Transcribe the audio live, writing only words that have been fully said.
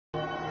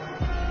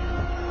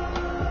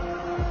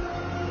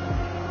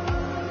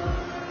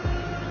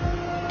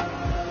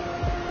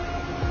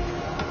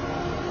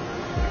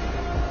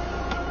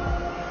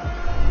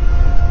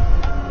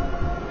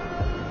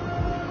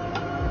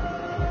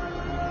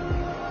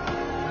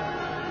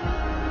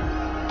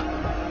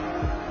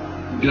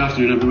Good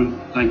afternoon,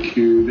 everyone. Thank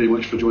you very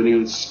much for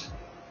joining us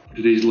for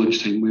today's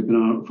lunchtime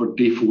webinar for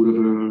day 4 of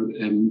our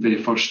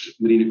very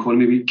first Marine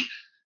Economy Week,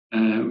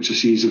 which is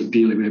a series of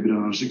daily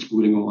webinars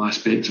exploring all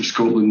aspects of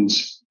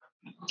Scotland's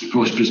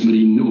prosperous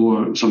marine,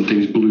 or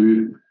sometimes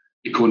blue,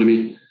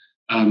 economy.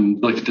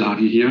 Delighted to have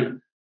you here.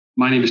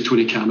 My name is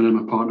Tony Cameron.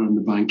 I'm a partner in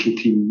the banking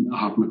team at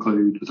Harper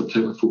McLeod with a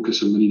particular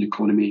focus on marine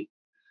economy,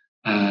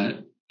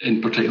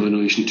 in particular in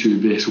relation to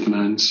vessel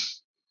finance.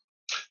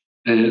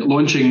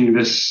 Launching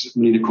this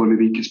Marine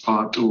Economy Week is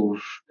part of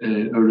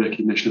our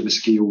recognition of the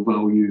scale,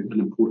 value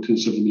and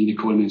importance of the marine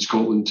economy in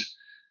Scotland,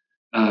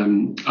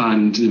 and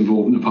the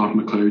involvement of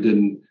Harper McLeod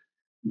in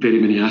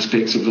very many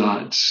aspects of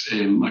that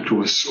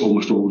across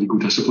almost all legal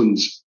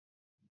disciplines.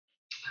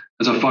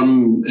 As a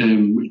firm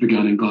which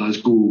began in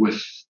Glasgow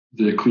with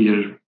the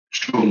clear,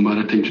 strong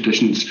maritime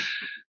traditions,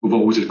 we've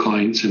always had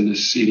clients in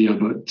this area,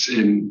 but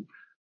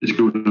it's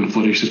grown and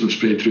flourished as we've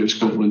spread throughout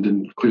Scotland,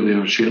 and clearly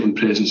our Shetland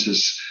presence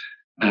has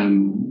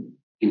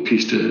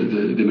increased the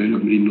amount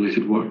of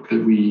marine-related work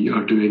that we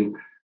are doing.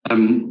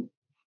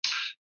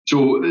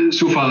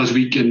 So far this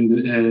week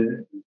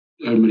in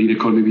our Marine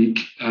Economy Week,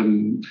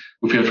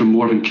 we've heard from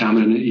Morgan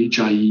Cameron at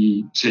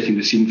HIE setting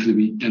the scene for the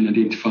week and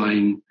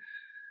identifying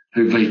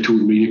how vital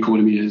the marine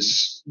economy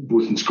is,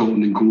 both in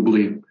Scotland and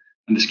globally,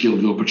 and the scale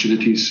of the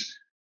opportunities.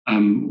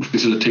 We've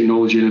considered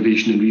technology,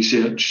 innovation and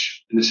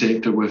research in the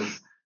sector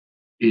with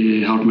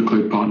Harper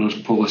McLeod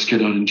partners Paula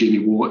Skidder and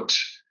Jamie Watt,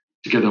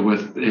 together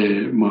with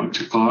Mark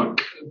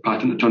Clark,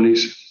 patent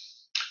attorneys.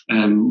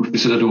 We've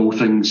considered all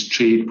things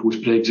trade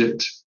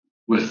post-Brexit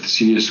with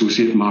Senior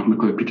Associate from Harper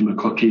McLeod, Peter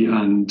McCluskey,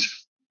 and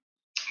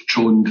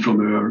Trond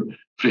from our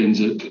friends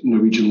at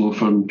Norwegian law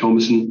firm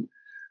Thomason.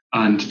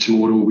 And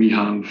tomorrow we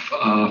have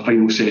a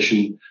final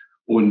session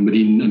on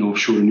marine and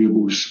offshore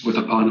renewables with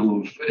a panel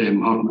of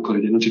Harper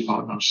McLeod Energy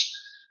Partners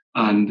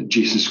and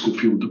Jason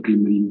Schofield of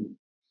Green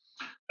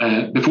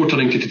Marine. Before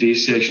turning to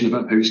today's session, a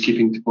bit of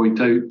housekeeping to point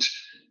out.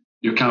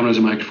 Your cameras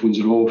and microphones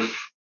are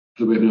off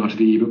for the webinar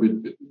today, but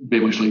we'd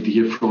very much like to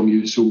hear from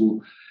you.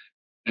 So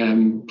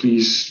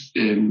please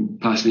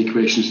pass any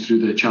questions through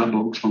the chat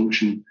box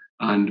function,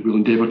 and we'll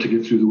endeavour to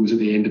get through those at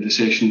the end of the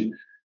session.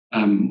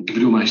 If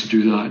we don't manage to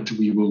do that,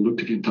 we will look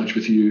to get in touch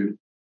with you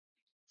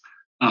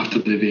after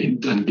the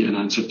event and get an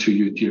answer to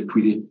your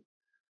query.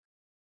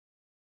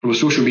 From a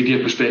social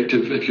media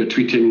perspective, if you're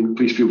tweeting,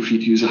 please feel free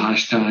to use the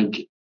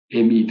hashtag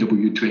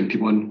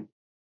MEW21.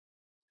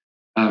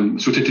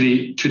 So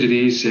to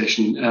today's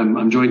session,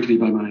 I'm joined today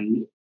by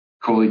my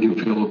colleague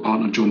and fellow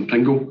partner John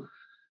Pringle.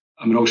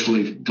 I'm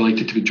also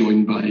delighted to be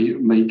joined by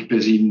Mike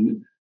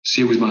Besjin,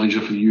 Sales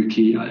Manager for the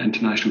UK at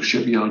International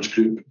Shipyards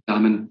Group,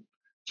 Damen.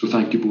 So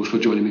thank you both for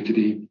joining me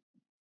today.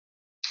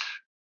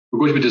 We're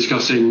going to be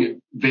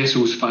discussing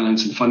vessels,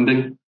 finance and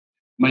funding.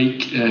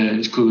 Mike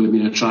is clearly the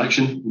main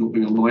attraction, not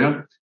being a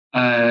lawyer,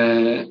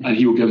 and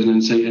he will give us an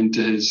insight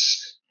into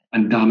his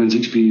and Damen's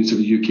experience of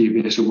the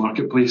UK vessel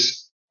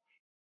marketplace.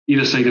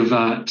 Either side of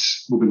that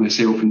will be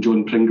myself and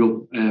John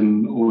Pringle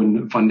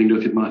on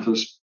funding-related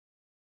matters,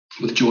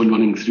 with John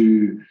running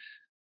through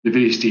the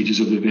various stages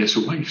of the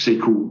vessel life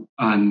cycle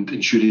and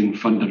ensuring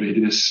funder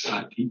readiness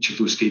at each of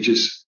those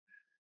stages.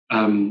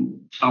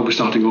 I'll be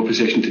starting off the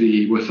session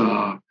today with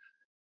a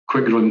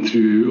quick run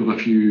through of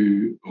a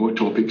few hot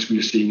topics we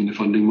are seeing in the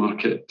funding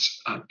market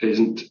at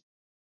present.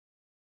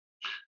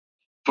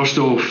 First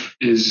off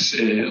is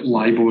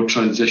LIBOR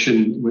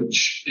transition,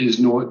 which is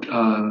not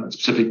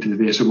specific to the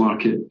vessel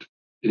market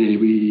in any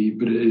way,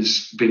 but it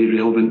is very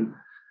relevant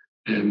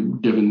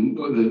given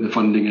the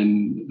funding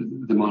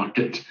in the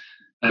market.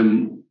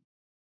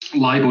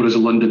 LIBOR is a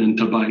London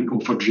interbank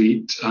offered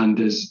rate and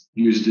is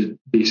used as the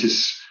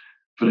basis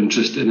for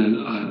interest in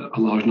a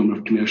large number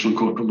of commercial and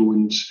corporate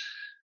loans.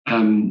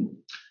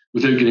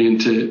 Without getting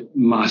into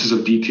masses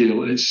of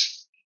detail,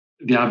 it's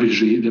the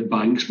average rate that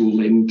banks will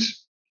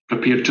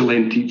prepared to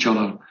lend to each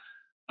other,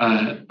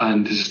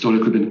 and has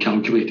historically been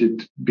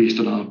calculated based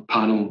on a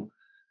panel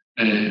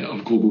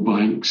of global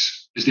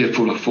banks. Is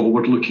therefore a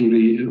forward-looking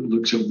rate. It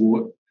looks at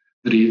what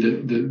the rate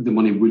that the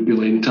money would be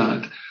lent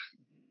at.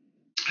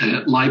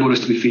 LIBOR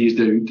is to be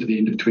phased out at the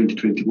end of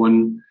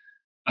 2021.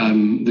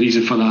 The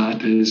reason for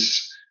that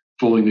is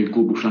following the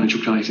global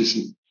financial crisis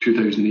in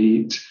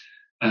 2008,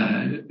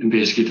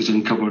 investigators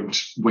uncovered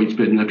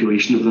widespread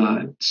manipulation of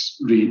that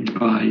rate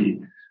by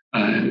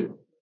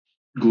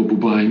global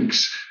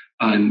banks,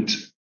 and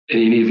in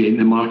any event,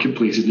 the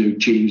marketplace has now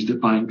changed,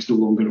 that banks no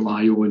longer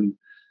rely on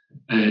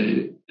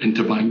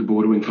interbank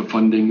borrowing for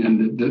funding,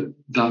 and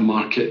that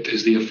market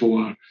is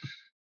therefore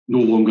no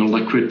longer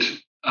liquid,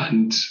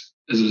 and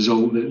as a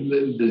result,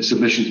 the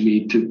submissions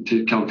made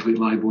to calculate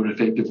LIBOR are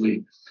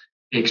effectively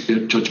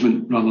expert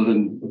judgment rather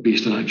than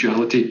based on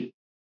actuality.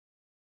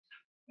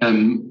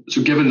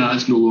 So given that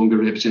it's no longer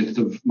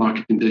representative of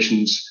market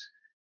conditions,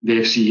 the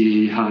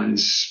FCA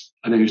has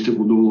announced it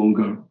will no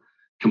longer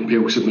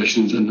compel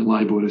submissions, and the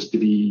LIBOR is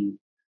to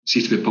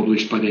cease to be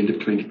published by the end of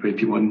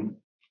 2021.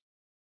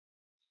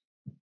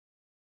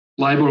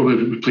 LIBOR will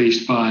be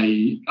replaced by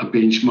a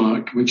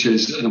benchmark, which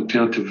is an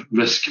alternative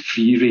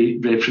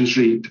risk-free reference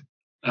rate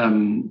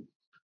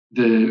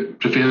The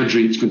preferred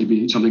rate is going to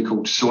be something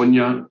called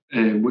SONIA,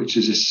 which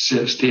is a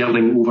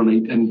sterling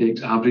overnight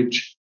index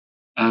average.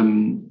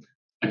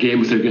 Again,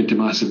 without going into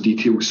massive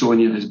detail,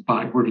 SONIA is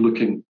backward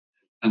looking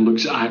and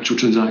looks at actual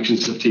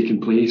transactions that have taken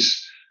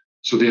place.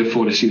 So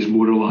therefore, it's seen as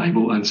more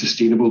reliable and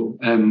sustainable.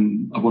 A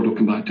word I'll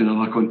come back to in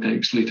another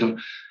context later.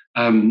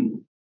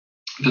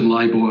 Than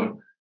LIBOR,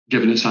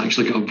 given it's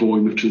actually got a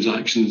volume of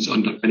transactions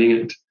underpinning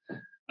it.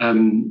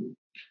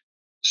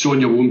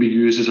 SONIA won't be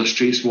used as a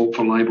straight swap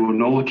for LIBOR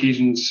on all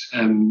occasions,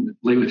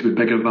 likely to be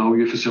bigger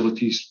value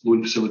facilities,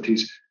 loan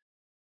facilities,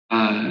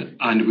 and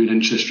where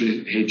interest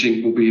rate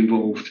hedging will be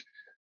involved.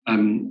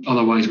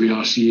 Otherwise, we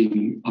are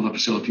seeing other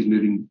facilities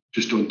moving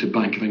just onto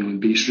Bank of England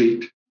base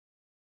rate.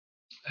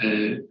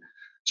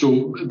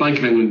 So Bank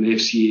of England and the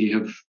FCA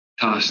have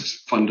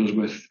tasked funders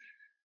with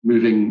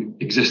moving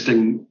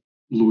existing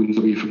loans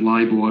away from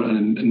LIBOR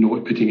and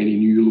not putting any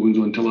new loans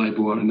onto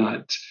LIBOR, and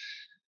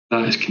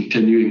that is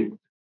continuing.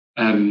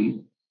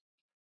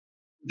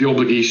 The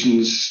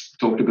obligations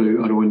talked about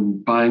are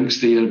on banks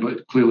there,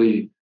 but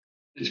clearly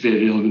it's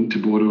very relevant to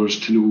borrowers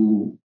to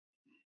know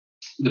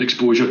their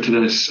exposure to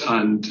this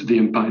and the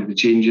impact of the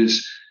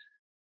changes.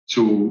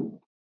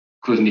 So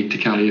clearly need to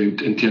carry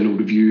out internal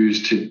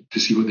reviews to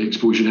see what the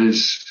exposure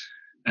is,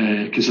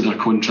 consider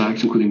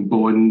contracts, including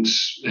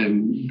bonds,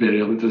 very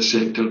relevant to the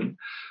sector,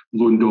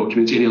 loan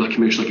documents, any other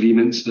commercial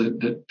agreements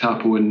that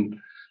tap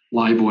on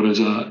LIBOR as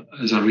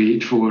a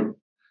rate for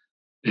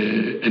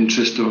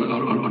interest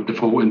or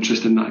default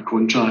interest in that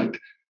contract.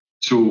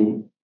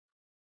 So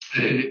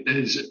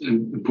it's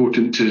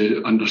important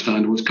to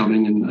understand what's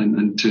coming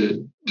and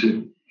to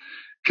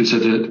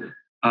consider it.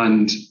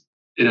 And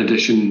in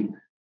addition,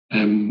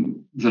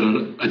 there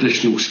are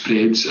additional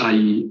spreads,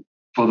 i.e.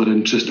 further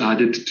interest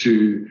added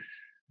to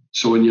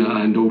SONIA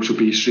and also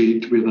base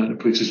rate, where that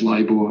replaces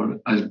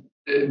LIBOR, as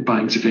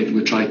banks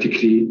effectively try to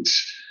create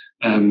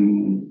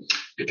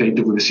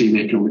effectively the same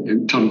economic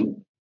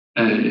outturn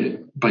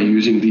by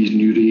using these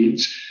new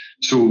rates.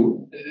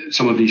 So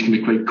some of these can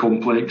be quite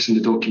complex in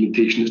the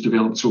documentation that's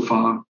developed so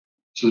far.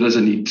 So there is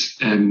a need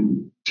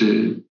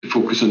to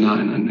focus on that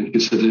and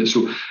consider it.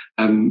 So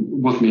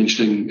worth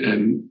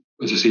mentioning,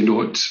 as I say,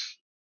 not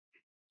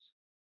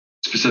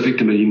specific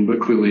to marine, but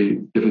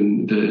clearly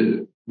given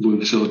the loan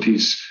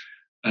facilities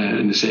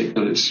in the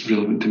sector, it's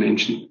relevant to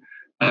mention.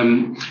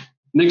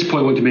 Next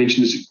point I want to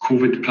mention is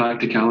COVID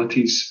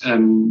practicalities. A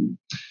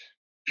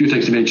few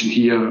things to mention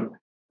here.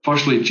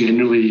 Firstly,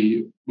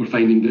 generally, we're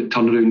finding that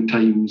turnaround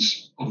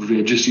times of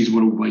registries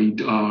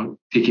worldwide are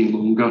taking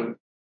longer,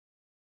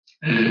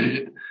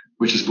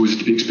 which I suppose is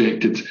to be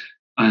expected,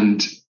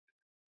 and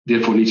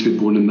therefore needs to be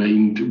borne in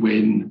mind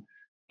when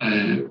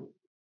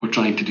we're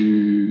trying to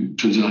do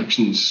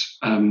transactions.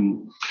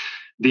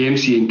 The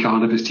MCA in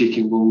Cardiff is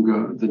taking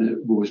longer than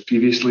it was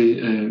previously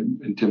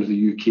in terms of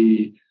the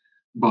UK,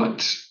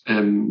 but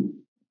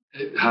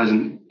it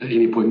hasn't at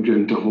any point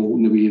ground to a halt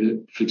in the way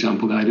that, for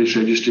example, the Irish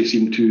registry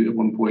seemed to at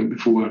one point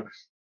before.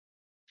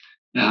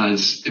 It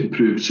has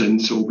improved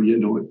since, albeit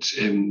not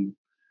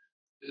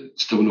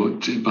still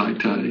not back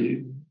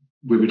to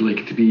where we'd like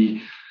it to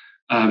be.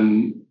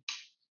 The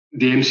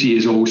MCA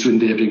is also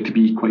endeavouring to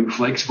be quite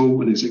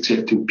flexible and is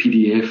accepting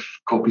PDF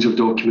copies of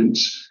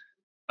documents,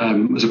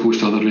 as opposed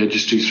to other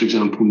registries, for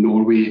example,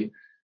 Norway,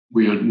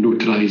 where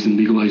notarised and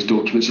legalised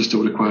documents are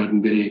still required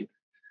in very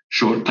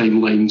short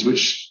timelines,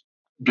 which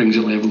brings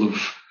a level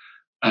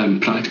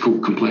of practical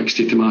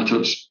complexity to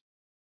matters.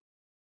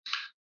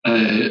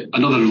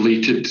 Another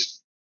related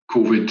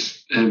COVID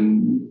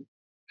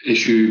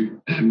issue,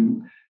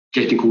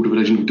 getting hold of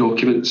original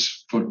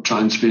documents for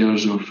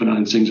transfers or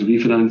financings or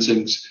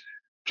refinancings.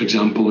 For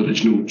example,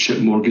 original ship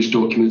mortgage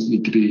documents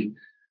need to be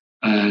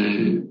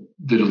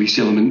the release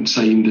element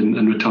signed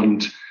and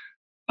returned.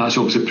 That's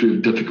obviously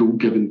proved difficult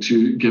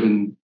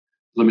given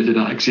limited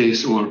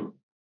access or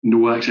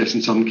no access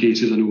in some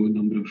cases. I know a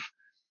number of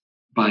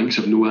banks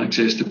have no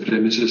access to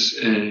premises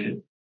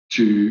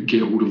to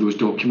get hold of those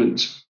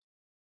documents.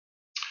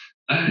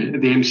 The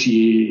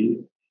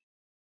MCA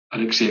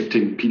are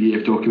accepting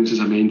PDF documents,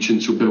 as I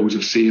mentioned, so bills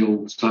of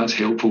sale, so that's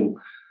helpful,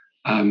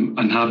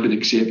 and have been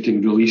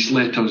accepting release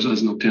letters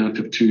as an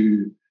alternative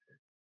to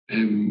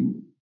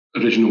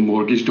original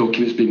mortgage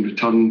documents being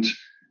returned.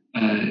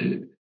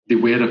 They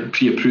were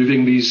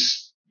pre-approving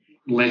these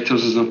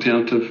letters as an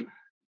alternative,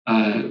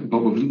 but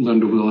we've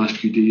learned over the last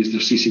few days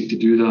they're ceasing to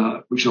do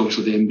that, which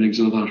obviously then brings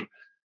another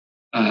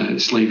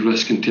slight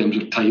risk in terms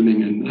of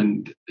timing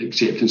and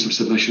acceptance of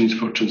submissions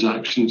for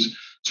transactions.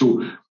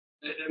 So,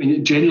 I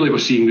mean, generally we're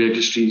seeing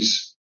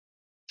registries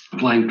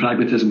applying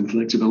pragmatism and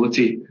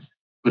flexibility,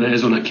 but it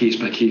is on a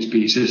case-by-case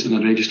basis and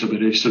a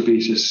register-by-register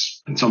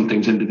basis, and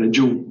sometimes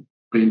individual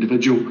by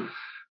individual.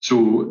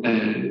 So,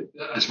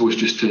 I suppose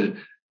just to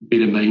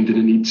bear in mind that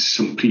it needs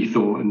some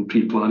pre-thought and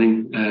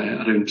pre-planning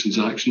around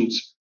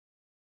transactions.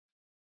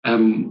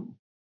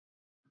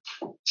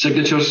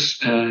 Signatures,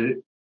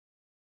 the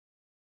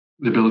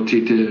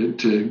ability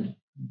to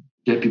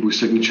get people's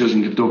signatures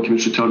and get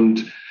documents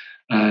returned.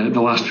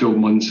 The last 12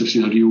 months have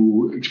seen a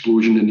real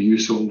explosion in the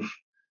use of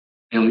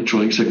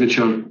electronic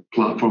signature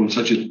platforms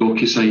such as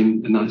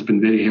DocuSign, and that's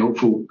been very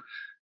helpful.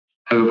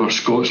 However,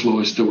 Scots law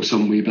is still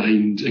some way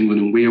behind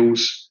England and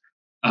Wales,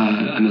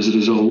 and as a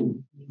result,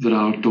 there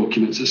are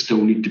documents that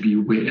still need to be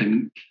wet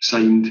ink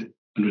signed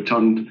and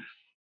returned,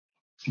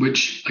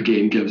 which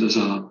again gives us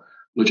a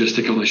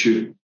logistical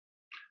issue.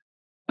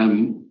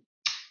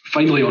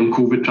 Finally, on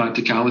COVID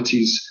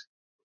practicalities,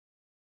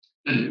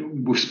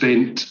 we've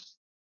spent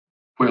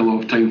quite a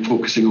lot of time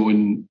focusing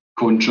on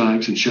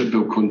contracts and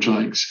shipbuild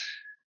contracts,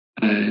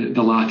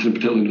 the latter in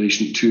particular in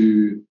relation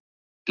to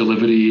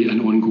delivery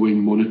and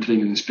ongoing monitoring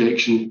and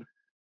inspection,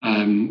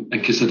 and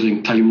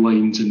considering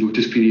timelines and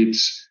notice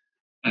periods,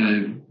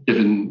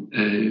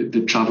 given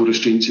the travel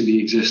restraints that may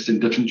exist in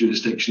different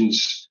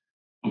jurisdictions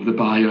of the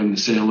buyer and the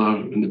seller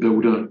and the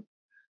builder,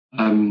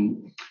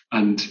 and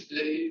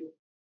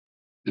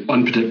the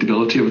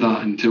unpredictability of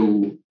that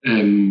until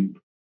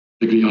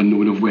the great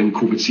unknown of when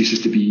COVID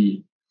ceases to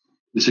be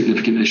the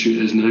significant issue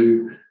it is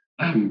now.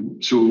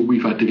 So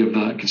we've had to give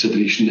that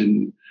consideration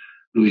in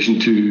relation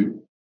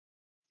to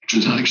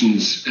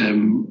transactions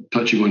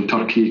touching on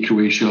Turkey,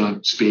 Croatia,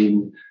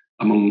 Spain,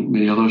 among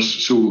many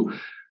others. So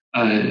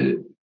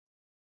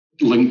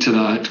linked to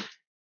that,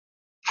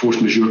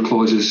 force majeure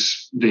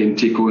clauses then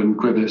take on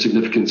quite a bit of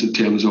significance in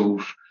terms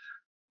of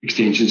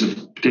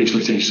potential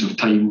extensions of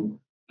time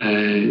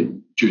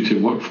due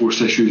to workforce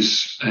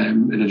issues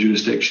in a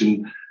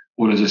jurisdiction,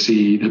 or, as I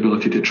say, the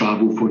ability to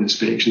travel for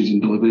inspections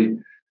and delivery.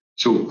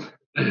 So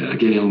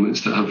again,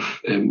 elements that have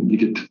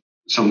needed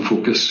some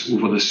focus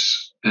over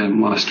this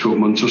last 12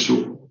 months or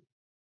so.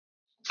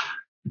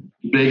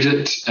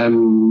 Brexit,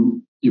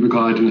 you were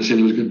glad when I said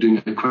I was doing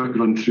a quick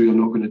run through. I'm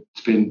not going to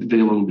spend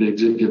very long on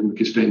Brexit, given we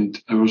could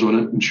spend hours on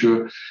it, I'm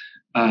sure.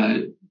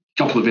 A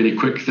couple of very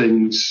quick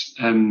things.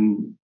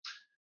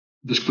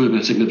 There's clearly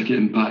been a significant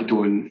impact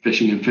on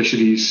fishing and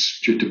fisheries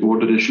due to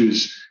border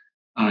issues,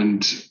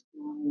 and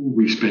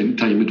we've spent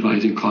time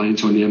advising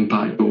clients on the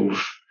impact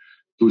of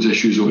those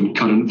issues on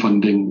current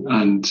funding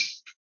and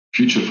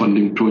future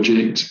funding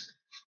projects.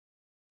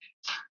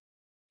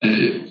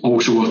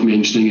 Also worth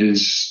mentioning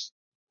is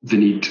the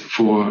need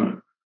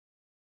for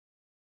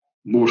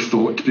more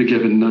thought to be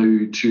given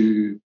now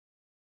to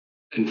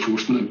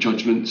enforcement of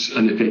judgments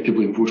and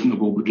effectively enforcement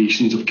of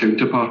obligations of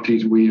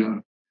counterparties,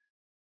 where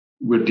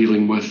we're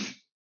dealing with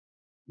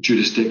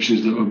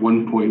jurisdictions that at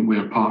one point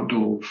were part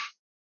of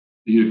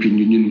the European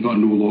Union but are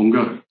no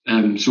longer.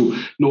 So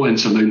not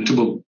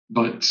insurmountable,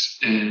 but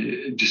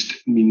it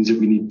just means that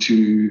we need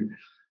to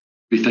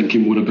be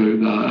thinking more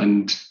about that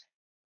and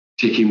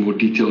taking more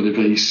detailed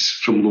advice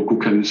from local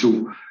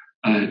council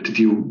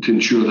to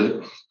ensure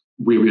that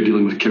where we're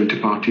dealing with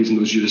counterparties in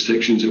those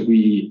jurisdictions, that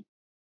we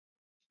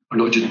are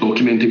not just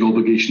documenting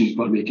obligations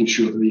but making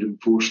sure that they're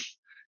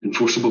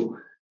enforceable.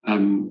 A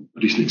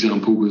recent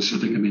example was, I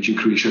think I mentioned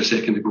Croatia a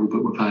second ago,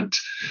 but we've had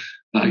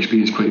that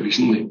experience quite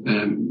recently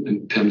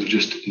in terms of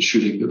just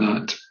ensuring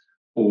that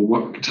all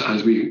worked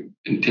as we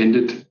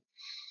intended.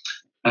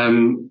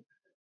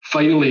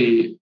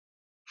 Finally,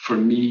 for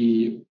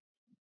me,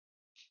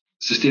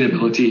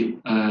 sustainability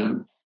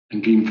and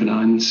green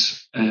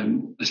finance.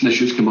 It's an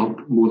issue that's come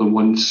up more than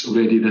once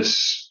already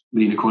this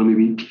Marine Economy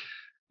Week.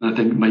 And I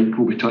think Mike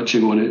will be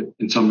touching on it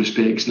in some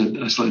respects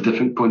in a slightly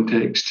different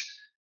context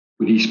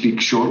when he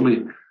speaks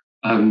shortly.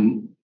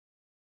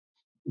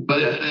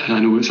 But I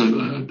know it's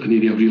an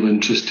area of real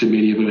interest to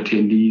many of our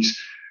attendees.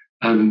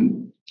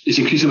 It's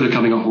increasingly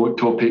becoming a hot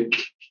topic,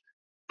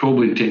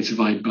 probably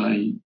intensified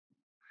by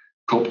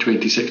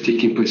COP26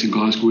 taking place in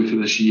Glasgow for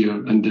this year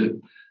and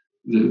the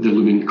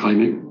looming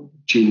climate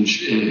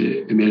change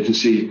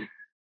emergency.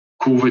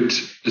 COVID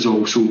has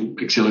also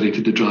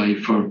accelerated the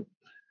drive for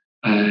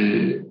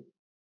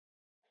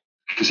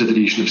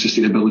consideration of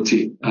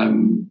sustainability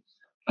and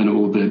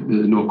all the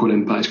knock-on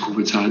impacts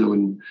COVID's had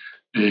on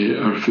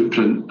our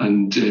footprint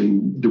and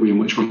the way in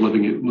which we're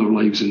living our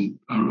lives and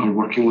our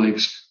working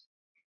lives.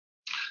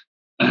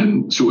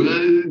 So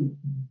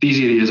these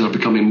areas are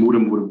becoming more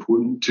and more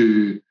important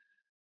to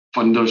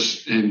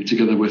funders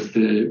together with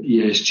the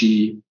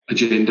ESG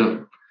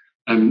agenda.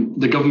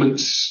 The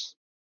government's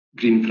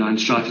green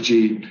finance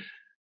strategy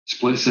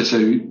splits out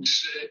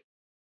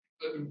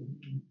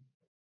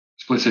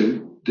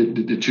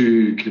the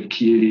two kind of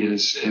key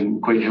areas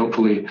quite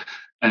helpfully.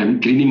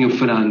 Greening of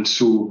finance,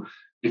 so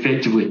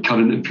effectively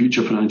current and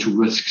future financial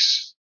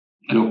risks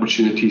and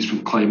opportunities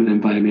from climate and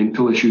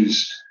environmental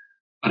issues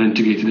are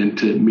integrated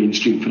into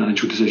mainstream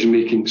financial decision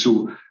making.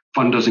 So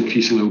funders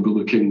increasingly will be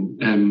looking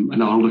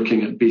and are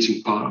looking at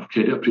basing part of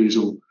credit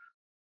appraisal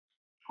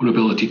on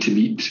ability to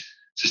meet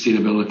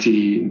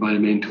sustainability,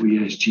 environmental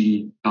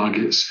ESG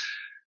targets,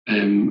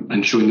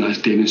 and showing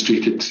that's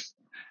demonstrated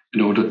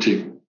in order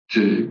to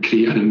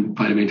create an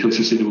environmentally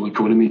sustainable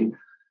economy.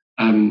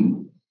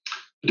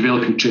 A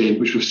developing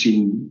trend, which we've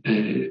seen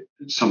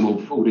some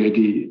of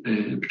already,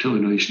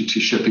 particularly in relation to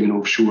shipping and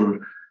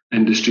offshore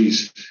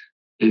industries,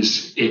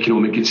 is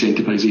economic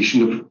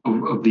incentivisation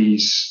of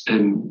these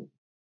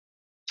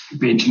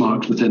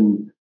benchmarks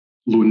within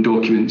loan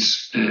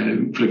documents.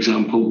 For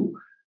example,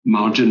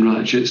 margin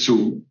ratchets.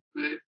 So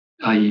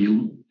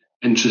i.e.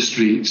 interest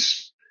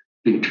rates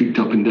being tweaked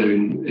up and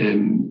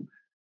down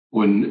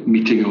on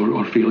meeting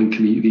or failing to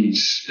meet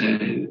these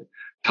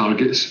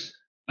targets.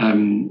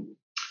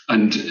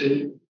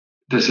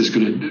 This is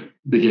going to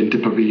begin to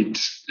pervade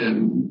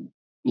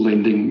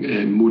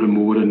lending more and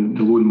more, and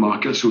the Loan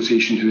Market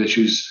Association, who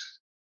issues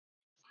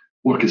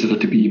what are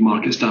considered to be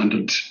market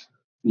standard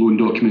loan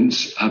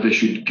documents, have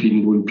issued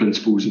green loan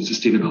principles and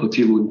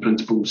sustainability loan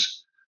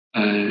principles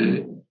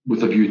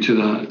with a view to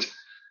that.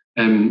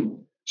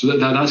 So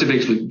that's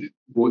effectively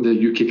what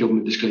the UK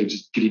government describes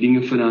as greening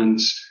of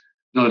finance.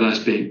 Another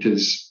aspect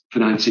is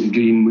financing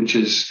green, which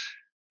is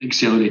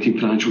accelerating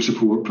financial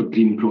support for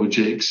green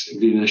projects and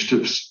green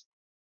initiatives,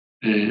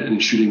 and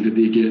ensuring that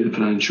they get the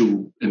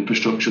financial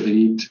infrastructure they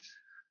need.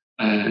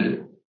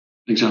 An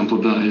example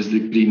of that is the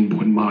green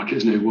bond market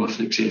is now worth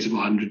in excess of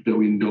 $100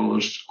 billion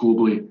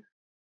globally.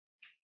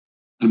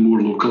 And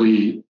more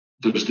locally,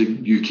 there's the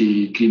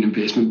UK Green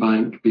Investment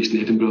Bank based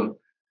in Edinburgh,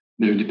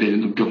 now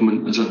independent of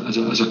government, as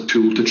a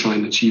tool to try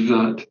and achieve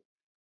that.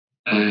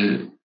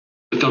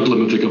 The third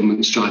limb of the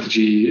government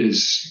strategy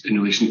is in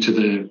relation to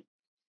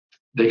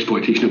the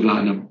exploitation of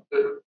that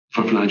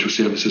for financial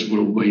services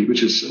worldwide,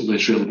 which is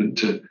less relevant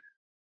to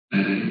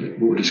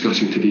what we're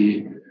discussing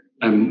today.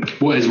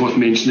 What is worth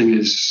mentioning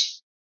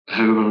is,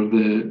 however,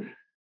 the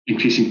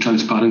increasing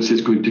transparency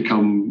is going to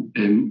come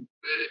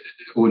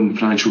on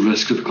financial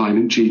risk of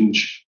climate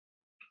change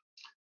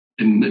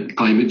in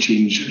climate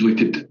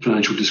change-related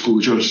financial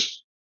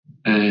disclosures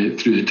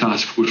through the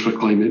Task Force for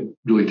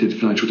Climate-Related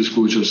Financial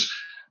Disclosures.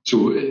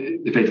 So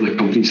effectively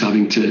companies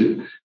having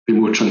to be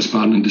more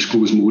transparent and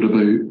disclose more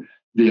about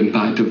the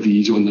impact of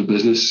these on their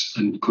business,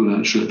 and clearly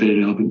that's very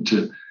relevant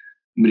to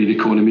marine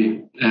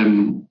economy.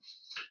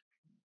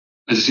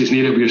 As I say, it's an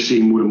area we are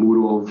seeing more and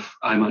more of.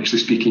 I'm actually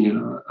speaking at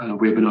a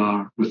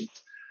webinar with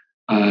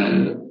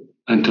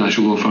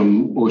international law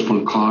firm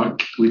Osborne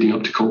Clarke leading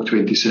up to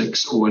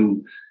COP26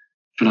 on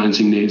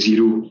financing net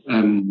zero,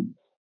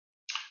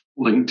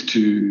 linked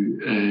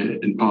to,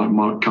 in part,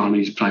 Mark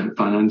Carney's private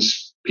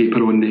finance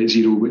paper on net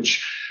zero,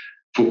 which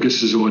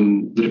focuses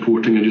on the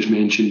reporting I just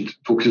mentioned,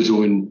 focuses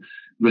on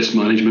risk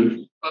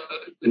management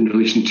in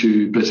relation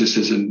to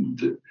businesses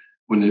and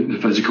on the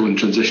physical and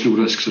transitional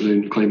risks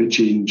around climate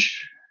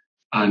change,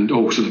 and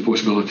also the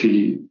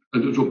possibility,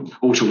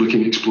 also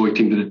looking at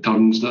exploiting the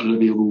returns that are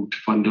available to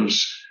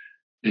funders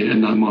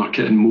in that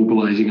market and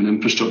mobilising an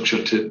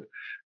infrastructure to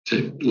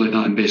let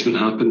that investment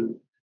happen.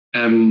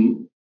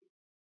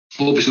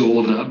 Obviously, all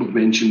of that we've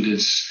mentioned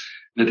is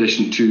in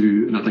addition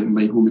to, and I think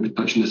Mike will maybe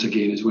touch on this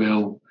again as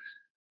well,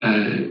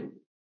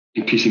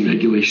 increasing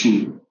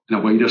regulation in a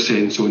wider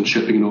sense on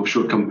shipping and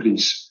offshore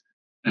companies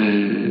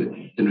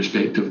in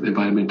respect of the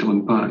environmental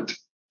impact.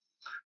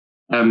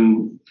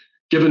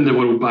 Given the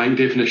World Bank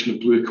definition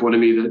of blue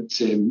economy that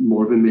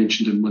Morgan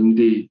mentioned on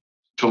Monday,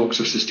 talks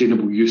of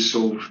sustainable use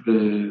of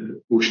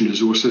the ocean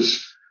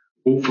resources,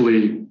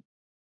 hopefully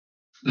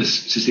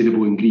this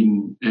sustainable and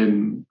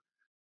green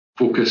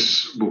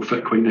focus will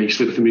fit quite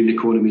nicely with the marine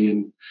economy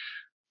and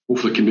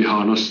hopefully can be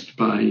harnessed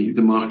by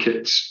the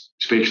markets,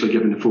 especially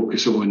given the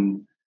focus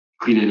on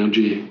clean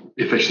energy,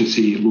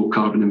 efficiency, low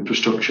carbon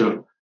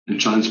infrastructure and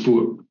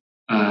transport,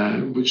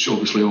 which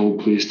obviously all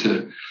plays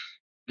to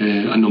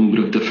a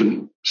number of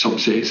different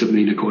subsets of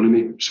marine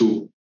economy.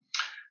 So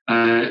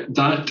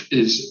that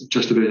is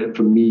just about it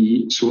from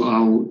me. So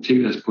I'll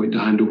take this point to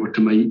hand over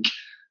to Mike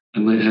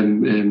and let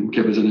him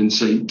give us an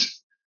insight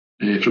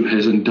from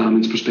his and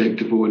Damen's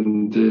perspective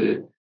on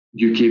the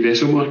UK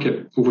vessel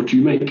market. Over to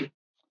you, Mike.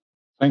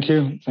 Thank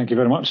you. Thank you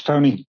very much,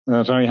 Tony.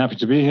 Very happy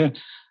to be here.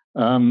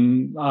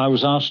 I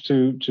was asked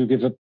to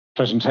give a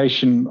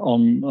presentation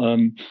on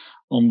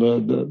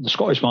the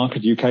Scottish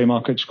market, UK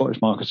market,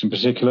 Scottish markets in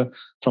particular,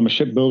 from a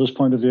shipbuilder's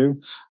point of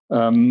view.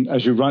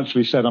 As you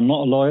rightfully said, I'm not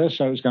a lawyer,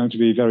 so it's going to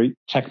be very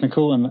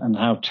technical and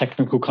how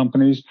technical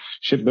companies,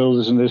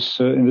 shipbuilders in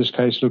this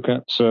case, look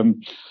at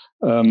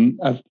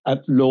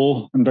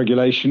law and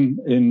regulation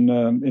in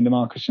the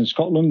markets in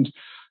Scotland.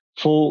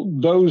 For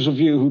those of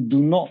you who do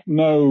not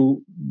know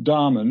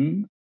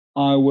Damen,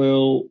 I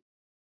will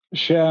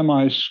share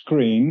my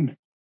screen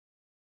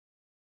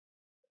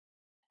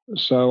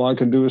so I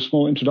can do a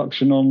small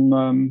introduction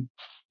on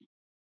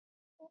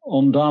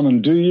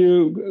Damen. Do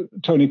you,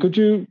 Tony, could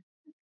you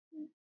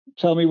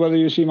tell me whether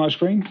you see my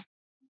screen?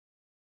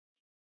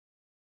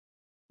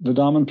 The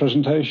Damen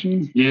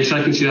presentation? Yes,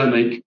 I can see that,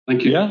 Mike.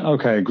 Thank you. Yeah.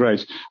 Okay.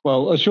 Great.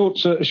 Well, a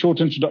short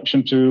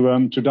introduction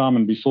to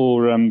Damen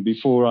before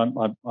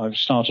I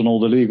start on all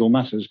the legal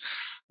matters.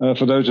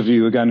 For those of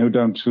you again who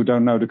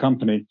don't know the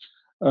company,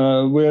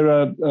 we're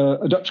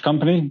a Dutch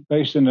company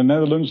based in the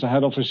Netherlands. The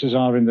head offices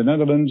are in the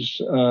Netherlands.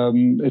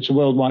 It's a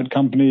worldwide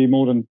company,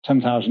 more than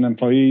 10,000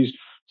 employees,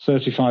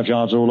 35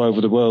 yards all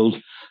over the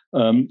world.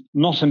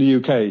 Not in the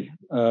UK.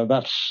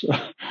 That's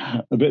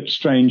a bit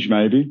strange,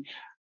 maybe.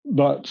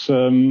 But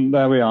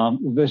there we are.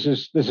 This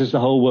is the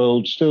whole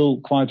world. Still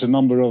quite a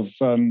number of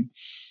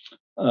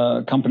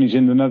companies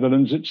in the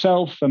Netherlands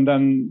itself, and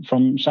then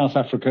from South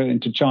Africa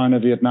into China,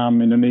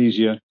 Vietnam,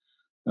 Indonesia,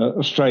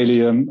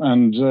 Australia,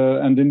 and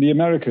in the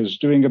Americas,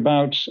 doing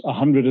about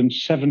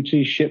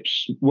 170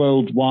 ships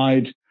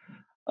worldwide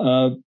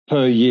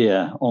per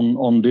year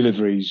on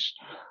deliveries.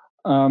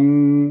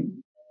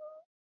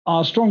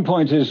 Our strong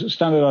point is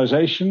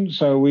standardization,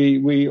 so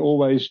we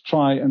always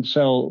try and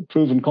sell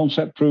proven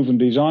concept, proven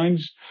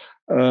designs,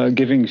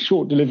 giving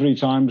short delivery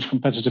times,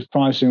 competitive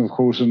pricing, of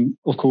course, and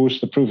of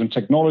course the proven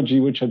technology,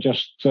 which I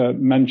just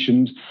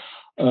mentioned,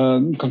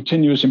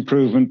 continuous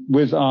improvement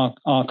with our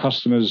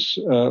customers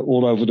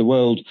all over the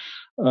world.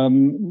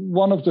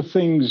 One of the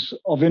things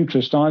of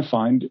interest I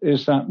find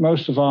is that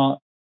most of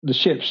the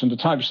ships and the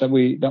types that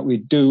we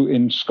do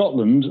in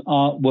Scotland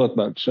are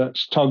workboats.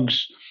 That's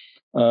tugs,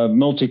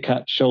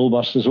 multi-cat,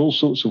 shoalbusters, all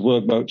sorts of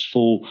workboats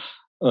for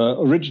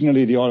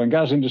originally the oil and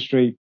gas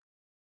industry,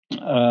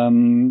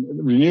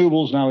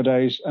 renewables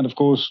nowadays, and of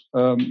course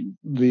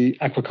the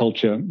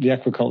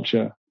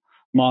aquaculture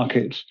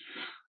market.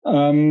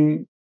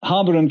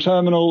 Harbour and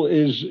terminal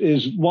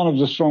is one of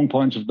the strong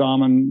points of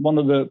Damen. One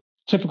of the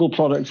typical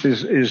products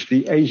is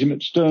the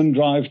azimuth stern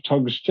drive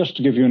tugs. Just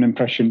to give you an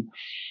impression,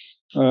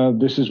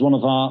 this is one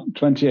of our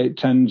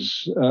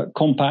 2810s,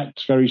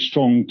 compact, very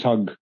strong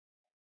tug,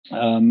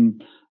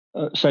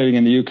 sailing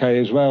in the UK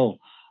as well.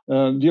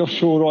 The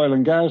offshore oil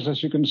and gas,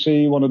 as you can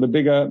see, one of the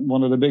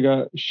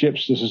bigger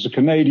ships. This is a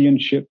Canadian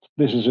ship.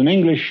 This is an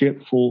English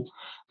ship for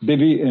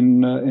Bibby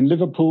in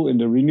Liverpool in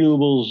the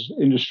renewables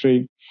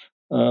industry.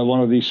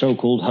 One of these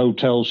so-called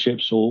hotel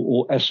ships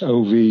or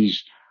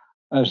SOVs,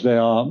 as they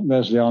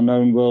are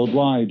known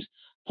worldwide.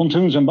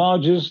 Pontoons and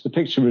barges. The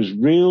picture is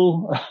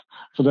real.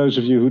 For those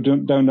of you who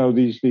don't know,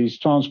 these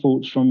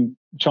transports from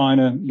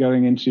China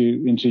going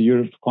into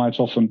Europe quite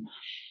often.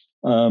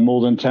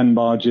 More than 10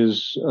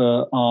 barges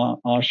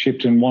are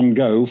shipped in one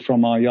go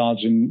from our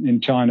yards in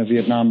China,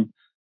 Vietnam,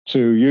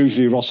 to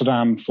usually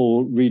Rotterdam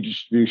for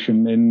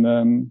redistribution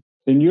in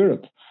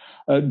Europe.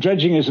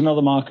 Dredging is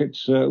another market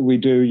we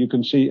do. You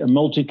can see a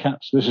multi-cat.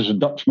 This is a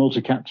Dutch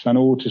multi-cat. Van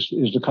Oort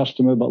is the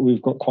customer, but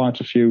we've got quite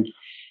a few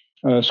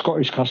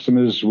Scottish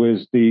customers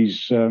with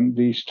these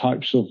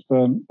types of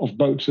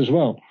boats as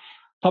well.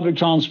 Public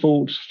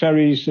transport,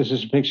 ferries. This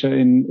is a picture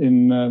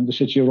in the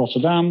city of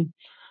Rotterdam.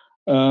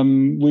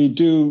 We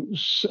do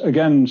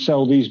again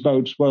sell these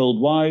boats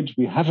worldwide.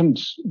 We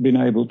haven't been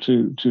able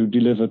to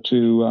deliver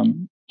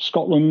to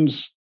Scotland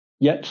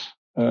yet.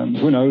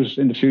 Who knows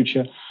in the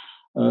future?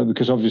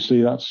 Because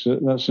obviously that's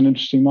an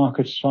interesting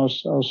market as far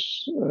as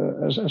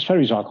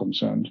ferries are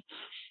concerned.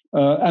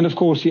 And of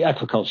course the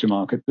aquaculture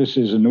market. This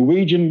is a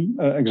Norwegian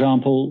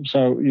example,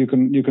 so you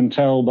can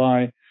tell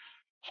by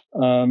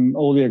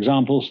all the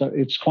examples that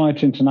it's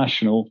quite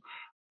international.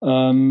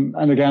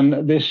 And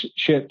again, this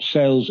ship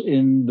sails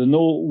in the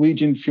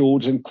Norwegian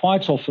fjords and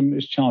quite often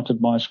is chartered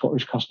by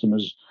Scottish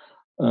customers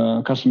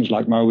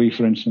like Mowi,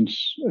 for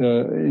instance,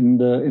 in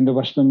the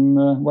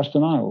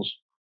Western Isles.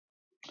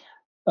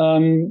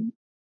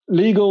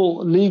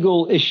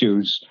 Legal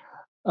issues.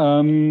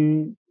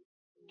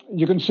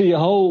 You can see a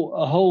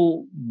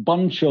whole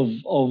bunch of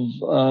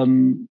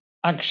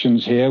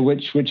actions here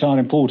which are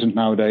important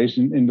nowadays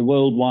in the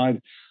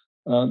worldwide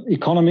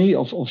economy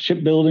of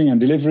shipbuilding and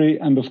delivery,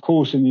 and of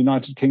course in the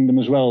United Kingdom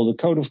as well. The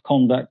code of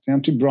conduct, the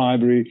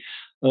anti-bribery,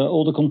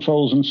 all the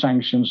controls and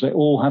sanctions, they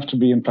all have to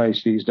be in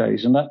place these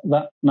days. And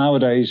that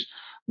nowadays,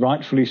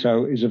 rightfully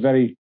so, is a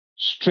very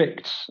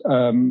strict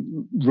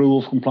rule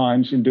of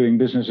compliance in doing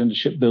business in the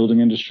shipbuilding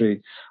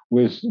industry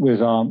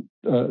with our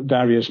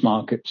various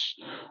markets.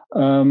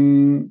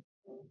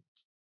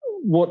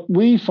 What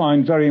we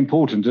find very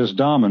important as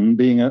Damen,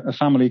 being a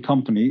family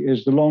company,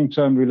 is the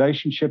long-term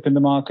relationship in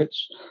the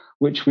markets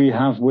which we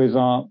have with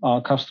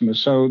our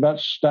customers. So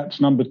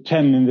that's number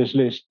 10 in this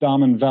list,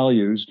 Damen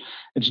values.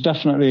 It's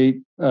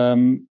definitely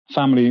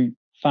family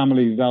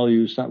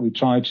values that we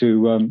try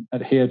to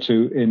adhere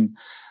to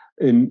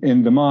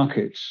in the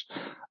markets.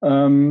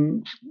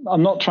 I'm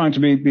not trying to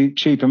be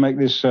cheap and make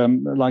this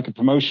like a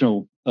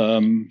promotional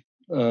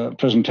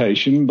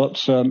presentation,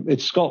 but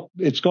it's got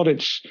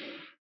its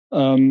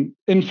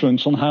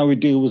influence on how we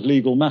deal with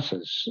legal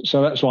matters.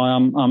 So that's why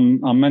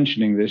I'm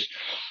mentioning this.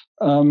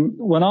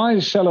 When I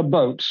sell a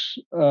boat,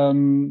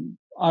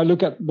 I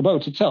look at the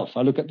boat itself.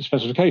 I look at the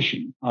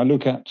specification. I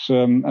look at,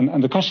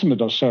 and the customer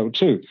does so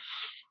too.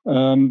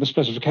 The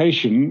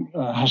specification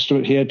has to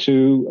adhere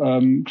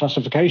to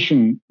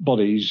classification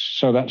bodies.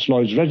 So that's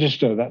Lloyd's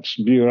Register, that's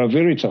Bureau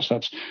Veritas,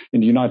 that's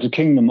in the United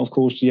Kingdom, of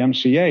course, the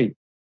MCA.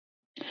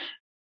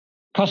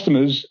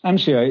 Customers,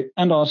 MCA,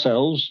 and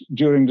ourselves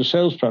during the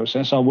sales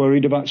process are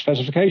worried about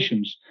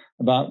specifications,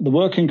 about the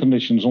working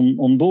conditions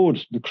on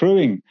board, the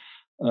crewing.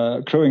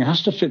 Crewing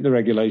has to fit the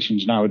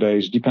regulations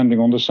nowadays, depending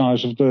on the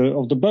size of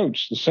the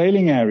boats, the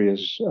sailing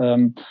areas,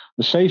 the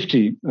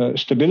safety,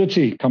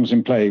 stability comes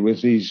in play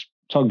with these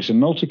tugs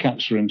and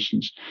multicats, for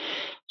instance.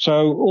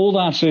 So all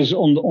that is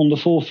on the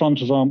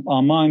forefront of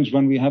our minds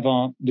when we have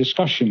our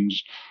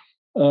discussions.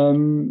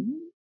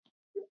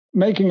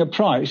 Making a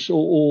price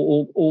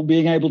or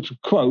being able to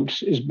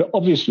quote is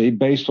obviously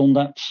based on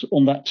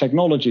that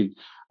technology.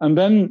 And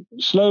then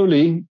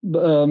slowly,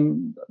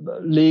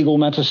 legal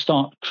matters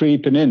start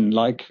creeping in,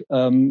 like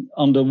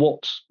under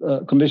what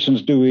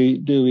conditions do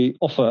we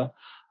offer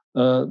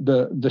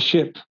the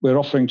ship we're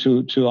offering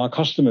to our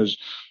customers?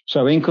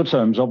 So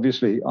Incoterms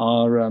obviously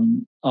are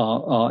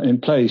in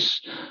place.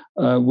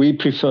 We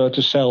prefer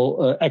to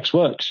sell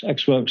ex-works,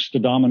 the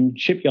Damen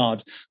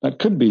shipyard. That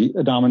could be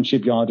a Damen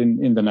shipyard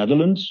in the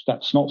Netherlands.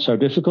 That's not so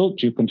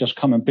difficult. You can just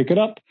come and pick it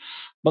up.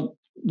 But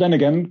then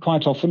again,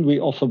 quite often we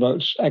offer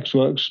boats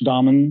ex-works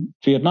Damen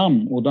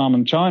Vietnam or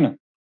Damen China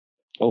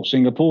or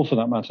Singapore for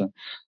that matter.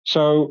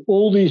 So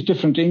all these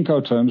different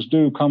Incoterms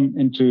do come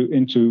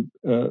into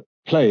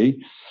play,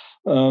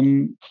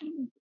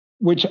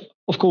 which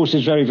of course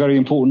is very, very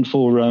important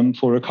for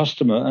a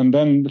customer. And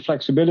then the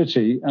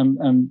flexibility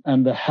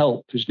and the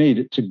help is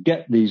needed to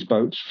get these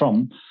boats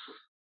from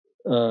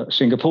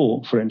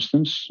Singapore, for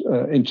instance,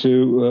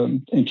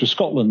 into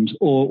Scotland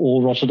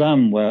or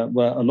Rotterdam, where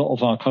a lot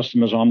of our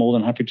customers are more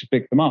than happy to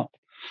pick them up.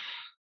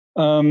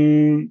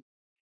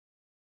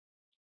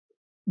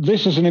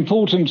 This is an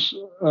important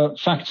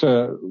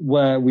factor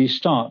where we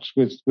start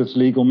with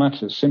legal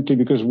matters, simply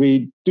because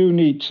we do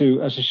need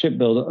to, as a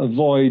shipbuilder,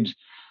 avoid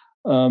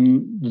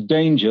the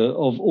danger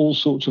of all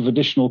sorts of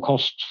additional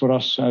costs for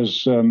us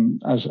as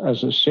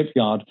a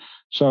shipyard.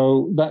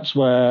 So that's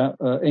where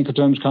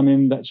Incoterms come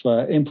in. That's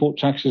where import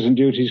taxes and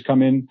duties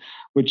come in,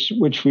 which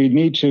we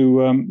need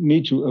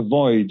to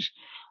avoid.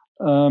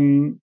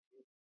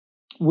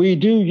 We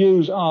do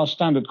use our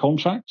standard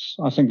contracts.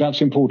 I think that's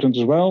important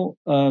as well.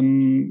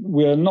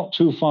 We are not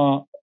too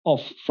far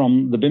off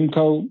from the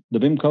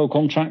BIMCO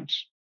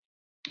contracts.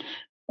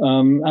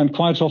 And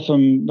quite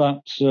often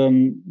that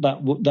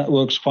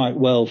works quite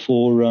well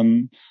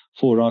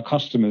for our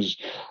customers.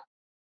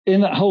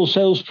 In that whole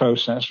sales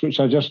process, which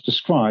I just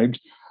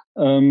described,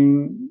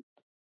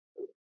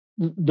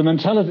 the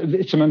mentality,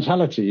 it's a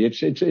mentality.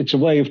 It's a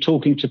way of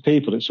talking to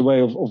people. It's a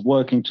way of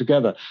working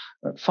together.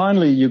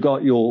 Finally, you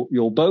got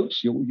your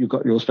boats, you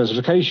got your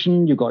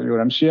specification, you got your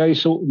MCA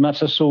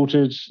matter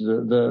sorted,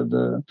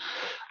 the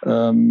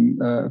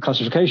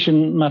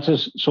classification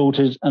matters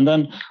sorted, and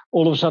then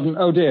all of a sudden,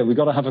 oh dear, we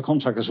got to have a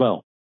contract as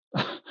well,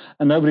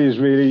 and nobody is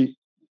really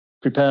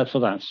prepared for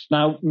that.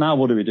 Now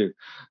what do we do?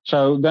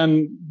 So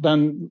then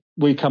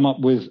we come up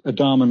with a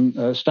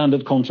Damen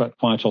standard contract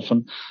quite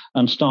often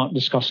and start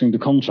discussing the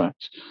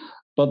contract.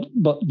 But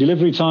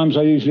delivery times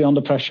are usually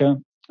under pressure.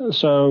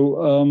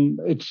 So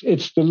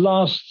it's the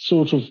last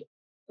sort of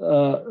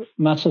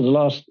matter, the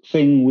last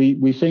thing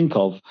we think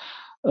of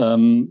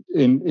in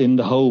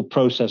the whole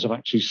process of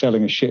actually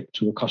selling a ship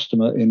to a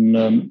customer in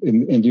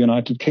the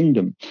United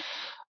Kingdom.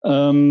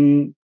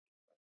 It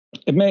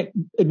may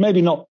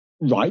be not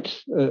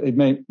right. It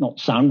may not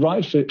sound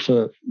right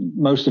for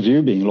most of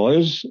you being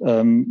lawyers,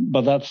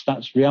 but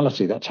that's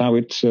reality. That's how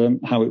it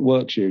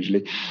works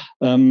usually.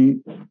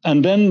 And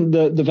then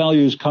the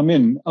values come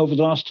in over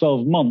the last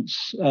 12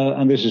 months,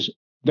 and this is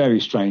very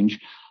strange.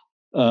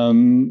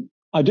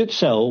 I did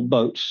sell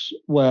boats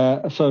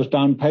where a first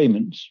down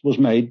payment was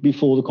made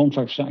before the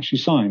contract was actually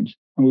signed,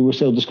 and we were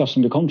still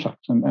discussing the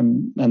contract,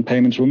 and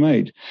payments were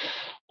made.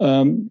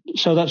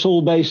 So that's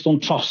all based on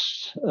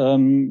trust,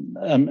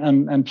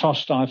 and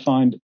trust I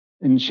find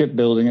in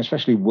shipbuilding,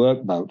 especially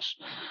workboats,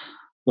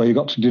 where you've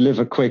got to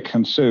deliver quick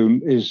and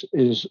soon, is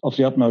of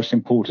the utmost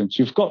importance.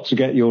 You've got to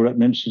get your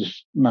administrative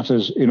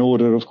matters in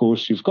order, of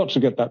course. You've got to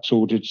get that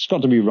sorted. It's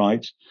got to be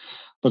right.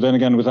 But then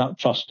again, without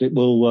trust, it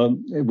will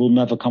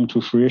never come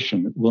to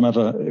fruition. It will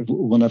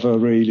never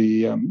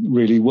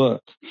really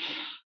work.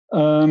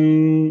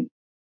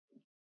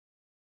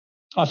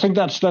 I think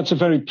that's a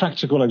very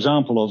practical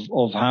example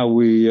of how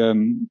we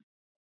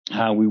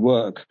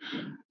work.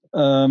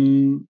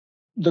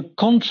 The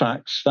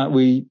contracts that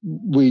we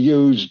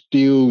use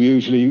deal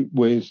usually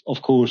with,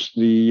 of course,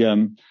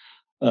 the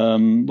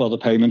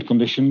payment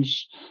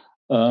conditions.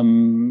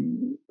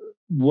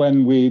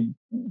 When we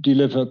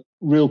deliver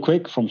real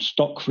quick from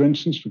stock, for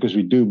instance, because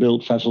we do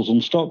build vessels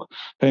on stock,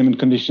 payment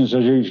conditions are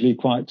usually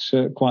quite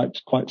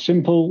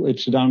simple.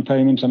 It's a down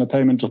payment and a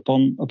payment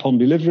upon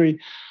delivery.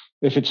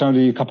 If it's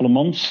only a couple of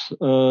months,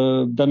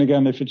 then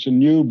again, if it's a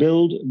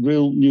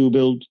real new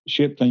build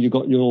ship, then you've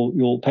got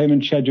your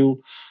payment schedule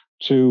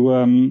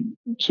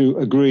to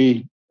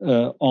agree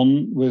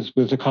on with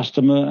the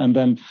customer, and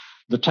then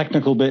the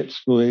technical bit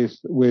with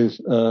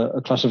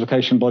a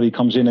classification body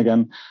comes in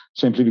again,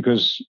 simply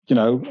because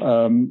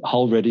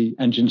hull ready,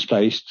 engines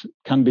placed,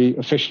 can be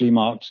officially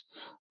marked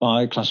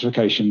by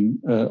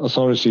classification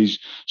authorities,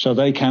 so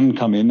they can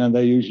come in, and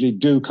they usually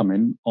do come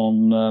in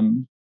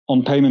on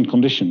payment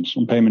conditions,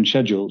 on payment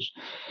schedules.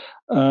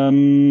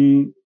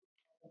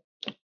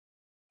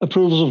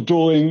 Approvals of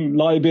drawing,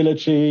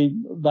 liability,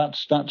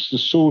 that's the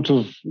sort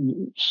of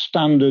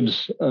standard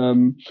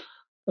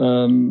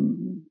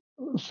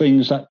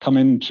things that come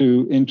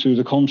into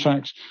the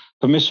contract.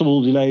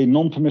 Permissible delay,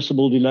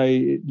 non-permissible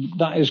delay,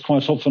 that is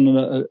quite often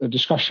a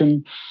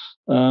discussion.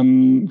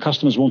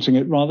 Customers wanting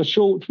it rather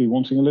short, we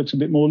wanting a little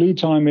bit more lead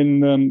time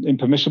in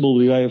permissible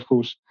delay, of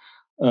course.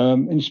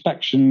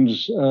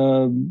 Inspections,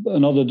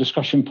 another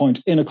discussion point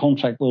in a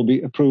contract will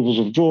be approvals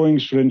of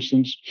drawings, for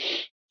instance.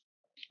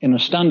 In a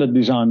standard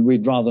design,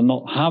 we'd rather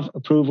not have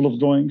approval of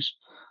drawings,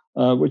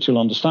 which you'll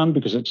understand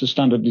because it's a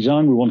standard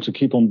design. We want to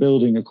keep on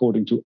building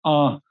according to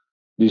our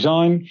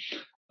design.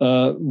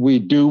 We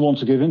do want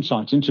to give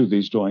insight into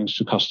these drawings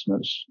to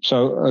customers.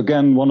 So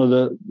again, one of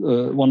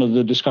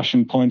the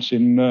discussion points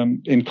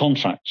in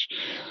contracts.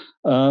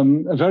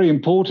 A very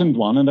important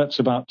one, and that's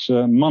about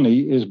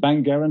money, is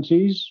bank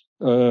guarantees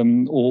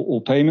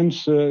or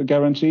payments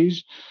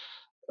guarantees.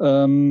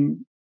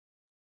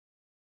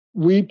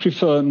 We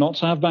prefer not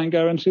to have bank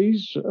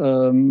guarantees,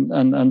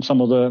 and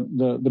some of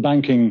the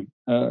banking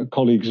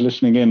colleagues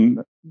listening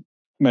in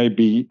may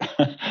be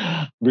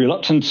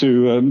reluctant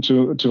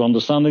to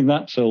understanding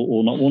that,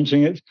 or not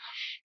wanting it.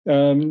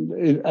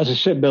 As a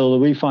shipbuilder,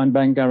 we find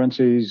bank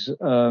guarantees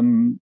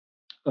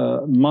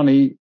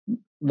money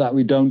that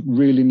we don't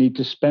really need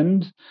to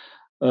spend,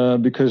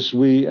 because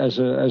we, as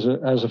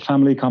a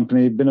family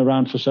company, been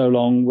around for so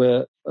long,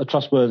 we're a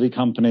trustworthy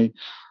company.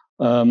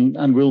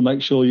 And we'll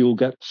make sure you'll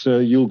get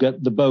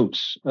the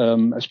boats,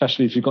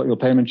 especially if you've got your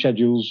payment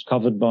schedules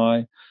covered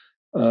by,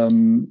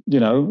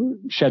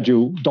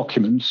 schedule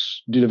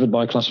documents delivered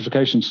by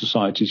classification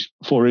societies,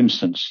 for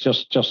instance.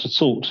 Just a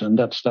thought, and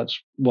that's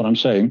what I'm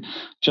saying.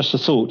 Just a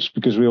thought,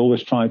 because we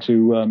always try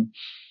to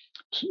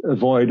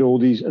avoid all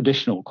these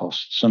additional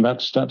costs, and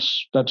that's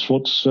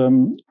what's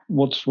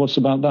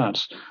about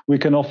that. We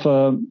can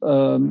offer,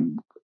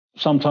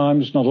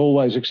 sometimes, not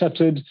always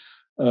accepted,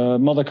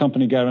 mother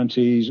company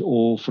guarantees,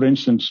 or, for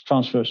instance,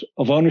 transfers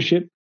of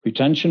ownership,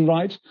 retention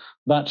right.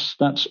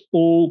 That's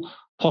all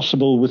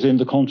possible within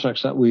the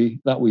contracts that we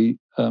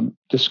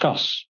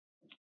discuss.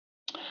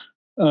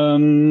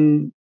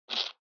 Again,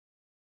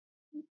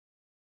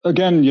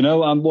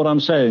 what I'm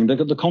saying,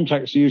 the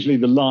contracts are usually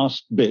the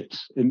last bit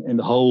in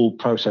the whole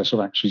process of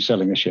actually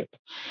selling a ship.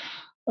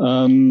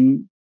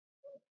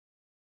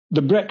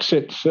 The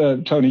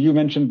Brexit, Tony, you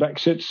mentioned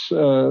Brexit's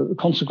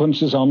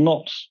consequences are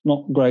not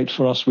great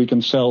for us. We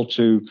can sell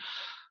to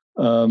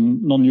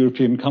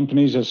non-European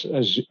companies, as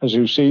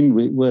you've seen.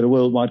 We're a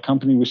worldwide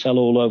company. We sell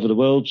all over the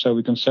world, so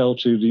we can sell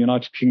to the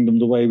United Kingdom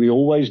the way we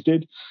always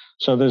did.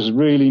 So there's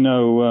really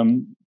no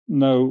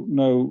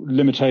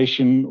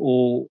limitation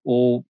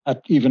or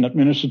even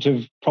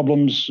administrative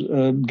problems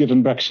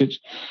given Brexit.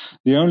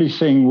 The only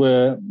thing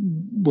we're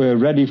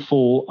ready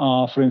for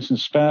are, for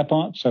instance, spare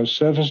parts, so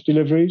service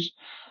deliveries.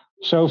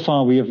 So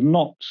far, we have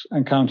not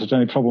encountered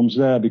any problems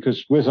there,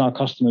 because with our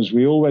customers,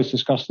 we always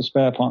discuss the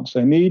spare parts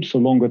they need for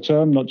longer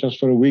term, not just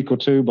for a week or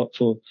two, but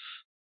for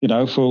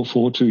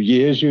 2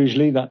 years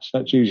usually. That's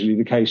usually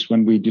the case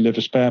when we deliver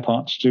spare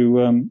parts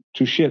to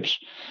ships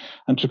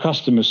and to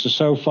customers.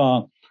 So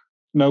far,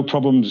 no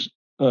problems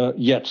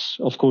yet.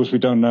 Of course, we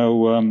don't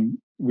know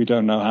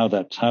how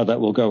that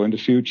will go in the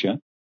future.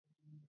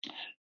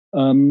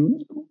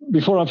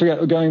 Before I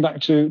forget, going back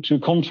to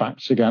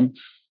contracts again.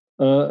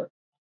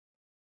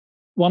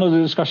 One of the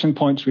discussion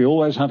points we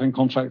always have in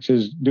contracts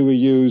is, do we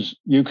use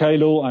UK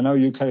law? I know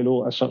UK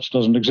law as such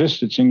doesn't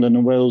exist. It's England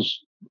and Wales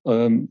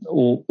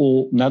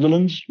or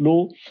Netherlands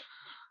law.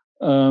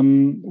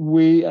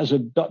 We, as a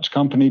Dutch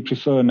company,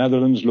 prefer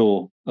Netherlands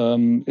law.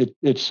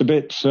 It's a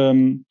bit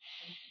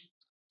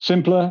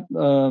simpler,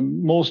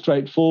 more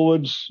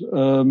straightforward.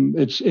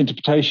 It's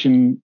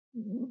interpretation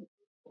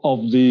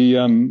of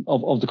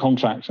the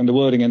contract and the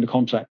wording in the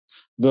contract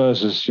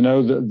versus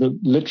the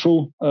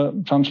literal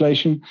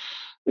translation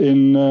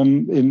in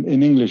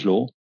English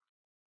law.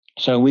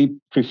 So we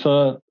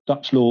prefer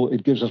Dutch law.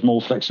 It gives us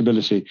more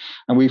flexibility,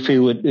 and we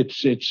feel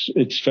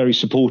it's very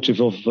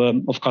supportive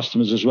of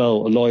customers as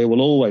well. A lawyer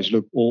will always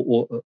look,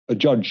 or a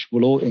judge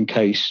will, in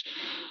case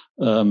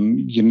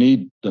you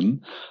need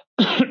them,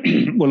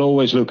 will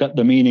always look at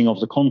the meaning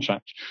of the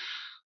contract.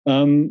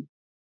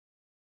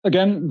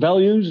 Again,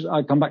 values.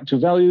 I come back to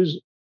values.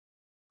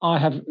 I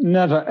have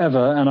never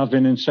ever, and I've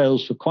been in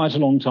sales for quite a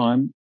long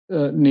time,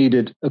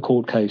 needed a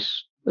court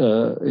case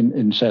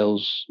in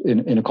sales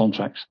in a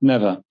contract.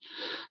 Never.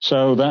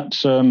 So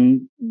that's I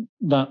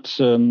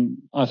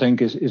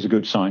think is a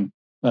good sign.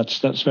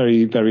 That's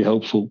very, very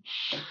hopeful.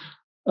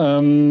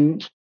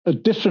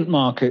 Different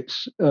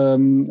markets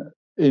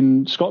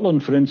in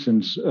Scotland, for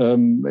instance,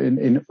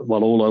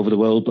 all over the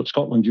world, but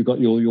Scotland, you've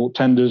got your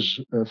tenders.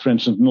 For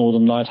instance,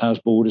 Northern Lighthouse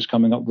Board is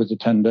coming up with a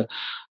tender.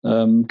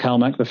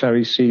 Calmac, the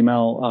ferry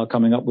CMAL, are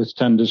coming up with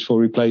tenders for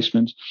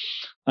replacement.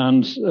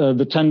 And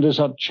the tenders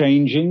are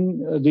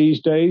changing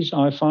these days,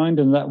 I find,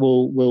 and that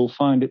will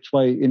find its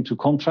way into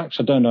contracts.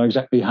 I don't know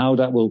exactly how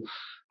that will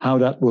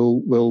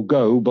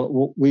go, but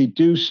what we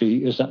do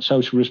see is that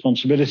social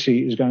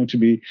responsibility is going to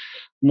be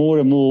more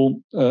and more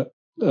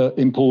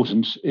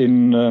important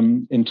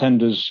in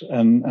tenders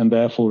and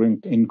therefore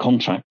in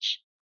contracts.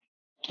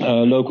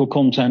 Local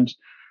content,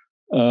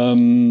 all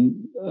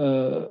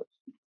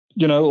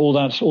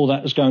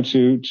that is going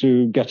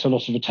to get a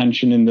lot of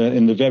attention in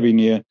the very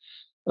near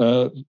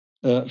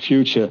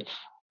future.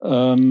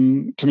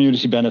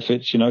 Community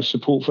benefits,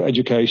 support for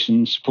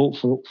education, support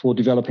for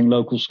developing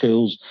local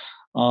skills,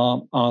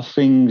 are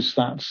things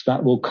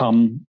that will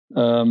come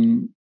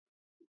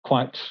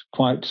quite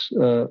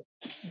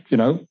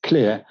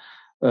clear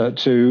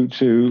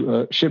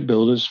to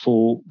shipbuilders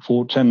for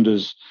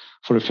tenders,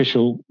 for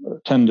official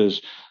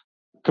tenders.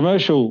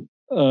 Commercial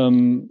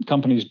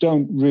companies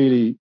don't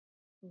really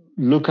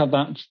look at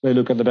that. They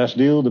look at the best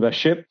deal, the best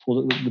ship,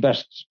 or the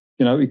best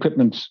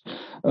equipment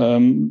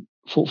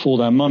for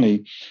their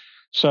money.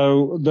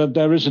 So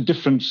there is a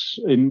difference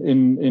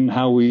in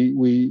how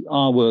we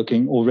are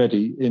working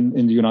already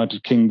in the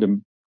United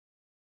Kingdom.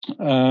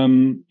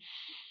 Well,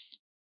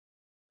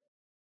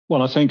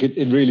 I think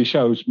it really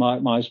shows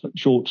my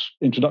short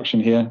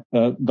introduction here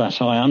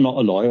that I am not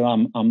a lawyer.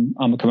 I'm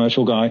a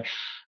commercial guy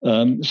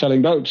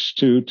selling boats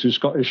to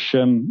Scottish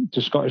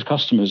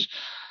customers.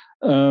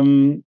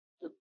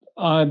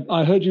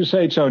 I heard you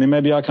say, Tony,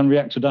 maybe I can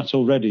react to that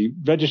already.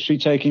 Registry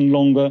taking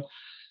longer.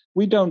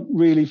 We don't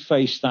really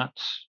face that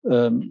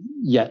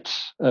yet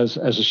as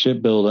a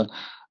shipbuilder.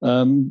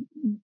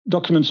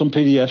 Documents on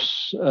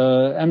PDFs,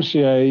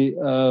 MCA,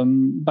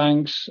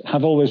 banks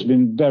have always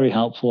been very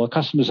helpful. Our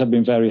customers have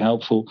been very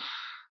helpful.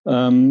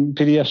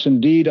 PDFs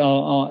indeed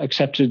are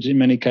accepted in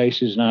many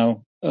cases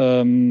now.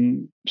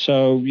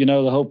 So,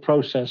 the whole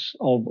process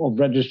of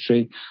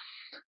registry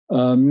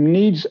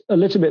needs a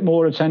little bit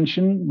more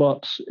attention,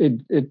 but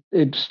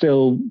it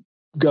still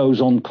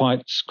goes on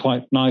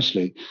quite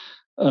nicely.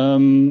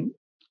 A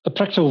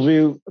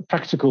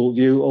practical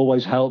view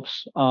always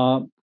helps.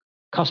 Our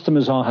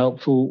customers are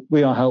helpful.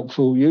 We are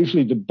helpful.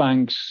 Usually the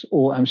banks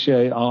or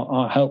MCA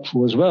are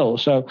helpful as well.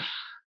 So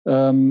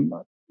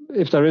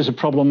if there is a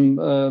problem,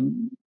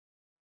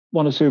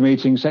 one or two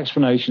meetings,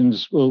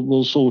 explanations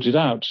will sort it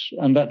out.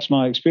 And that's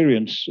my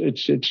experience.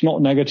 It's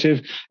not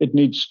negative. It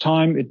needs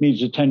time. It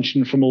needs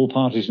attention from all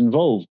parties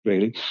involved,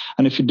 really.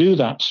 And if you do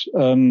that,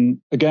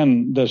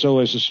 again, there's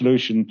always a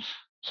solution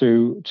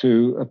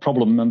to a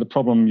problem, and the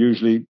problem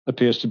usually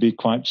appears to be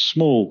quite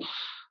small.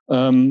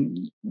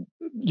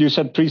 You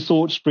said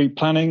pre-thoughts,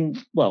 pre-planning.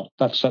 Well,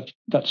 that's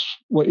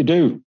what you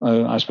do,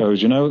 I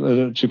suppose.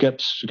 To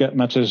get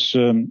matters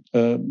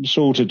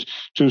sorted.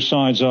 Two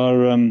sides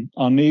are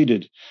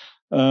needed.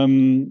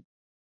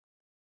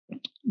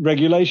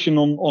 Regulation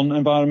on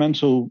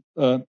environmental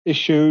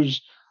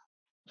issues.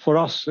 For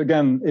us,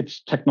 again,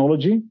 it's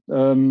technology.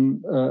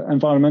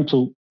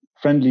 Environmental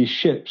friendly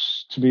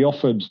ships to be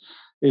offered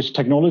is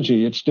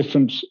technology. It's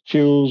different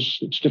fuels,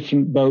 it's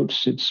different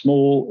boats, it's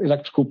more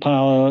electrical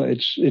power,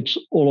 it's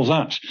all of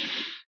that.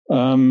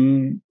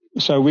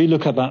 So we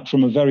look at that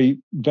from a very,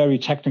 very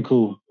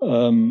technical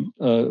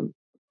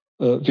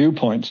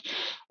viewpoint.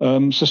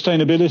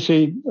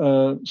 Sustainability,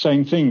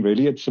 same thing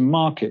really. It's a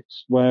market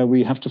where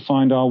we have to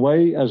find our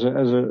way as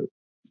a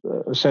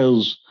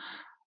sales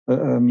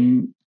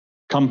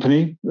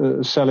company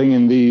selling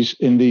in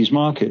these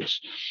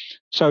markets.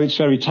 So it's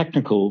very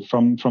technical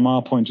from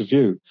our point of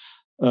view.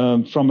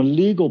 From a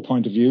legal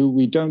point of view,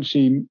 we don't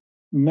see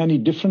many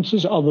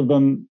differences other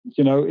than,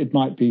 it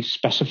might be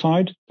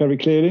specified very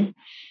clearly.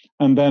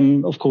 And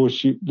then, of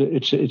course,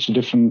 it's a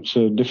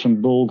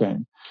different ball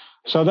game.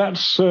 So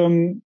that's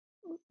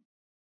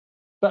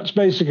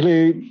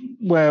basically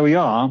where we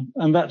are,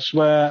 and that's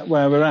where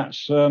we're at.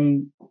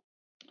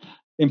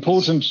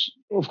 Important,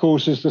 of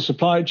course, is the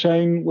supply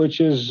chain,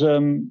 which is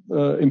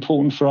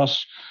important for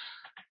us.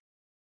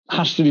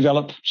 Has to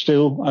develop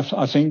still,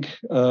 I think,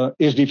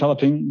 is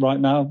developing right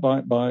now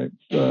by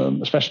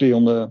especially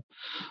on the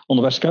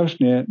west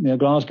coast near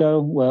Glasgow,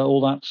 where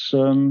all that's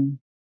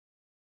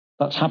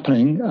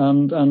happening,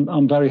 and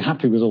I'm very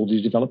happy with all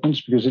these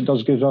developments because it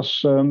does give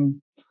us a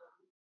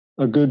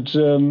good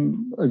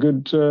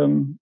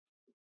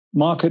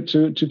market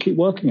to keep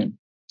working in.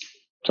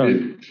 So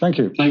thank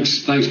you.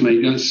 Thanks,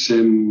 Mike. That's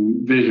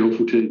very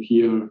helpful to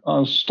hear.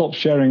 I'll stop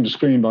sharing the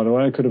screen, by the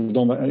way. I could have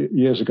done that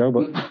years ago,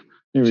 but.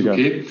 Here we go.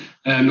 Okay.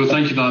 No,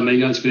 thank you for that,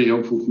 Mike. That's very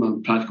helpful from a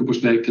practical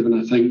perspective. And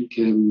I think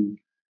some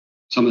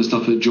of the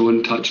stuff that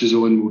John touches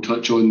on, we'll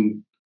touch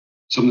on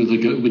some of the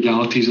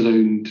legalities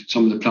around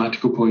some of the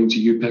practical points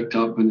that you picked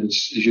up. And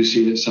as you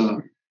say,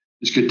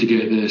 it's good to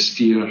get the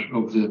steer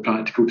of the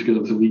practical together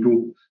with the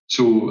legal.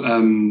 So,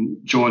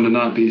 John, on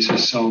that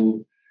basis,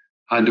 I'll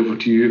hand over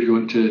to you if you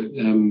want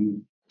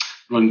to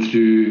run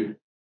through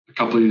a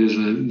couple of areas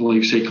of the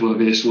life cycle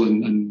of a vessel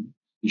and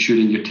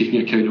ensuring you're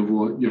taking account of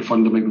what your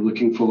funder might be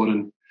looking for,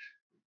 and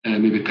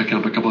maybe picking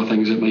up a couple of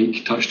things that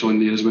Mike touched on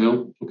there as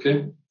well.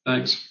 Okay,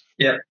 thanks.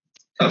 Yeah,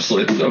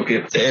 absolutely.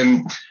 Okay.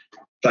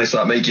 Thanks for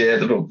that, Mike. Yeah,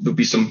 there'll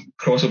be some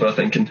crossover, I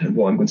think, in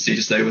what I'm going to say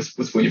just now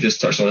with what you've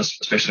just touched on,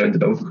 especially around the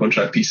build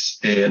contract piece.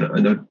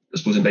 And I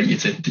suppose invite you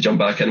to jump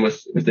back in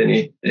with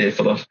any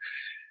further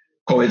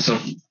comments or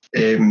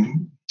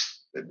kind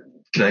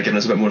of giving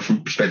us a bit more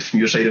from perspective from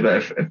your side of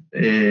it,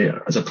 if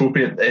as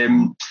appropriate.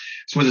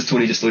 So as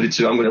Tony just alluded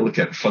to, I'm going to look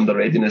at funder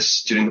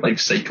readiness during the life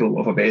cycle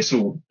of a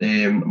vessel.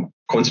 I'm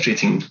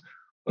concentrating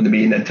on the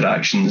main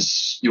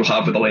interactions you'll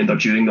have with the lender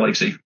during the life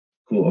cycle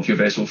of your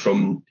vessel,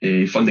 from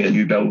funding a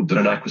new build or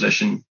an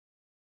acquisition,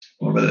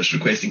 or whether it's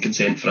requesting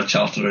consent for a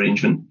charter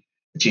arrangement,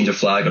 a change of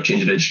flag or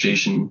change of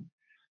registration,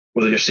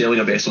 whether you're selling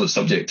a vessel that's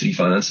subject to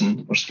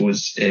refinancing, or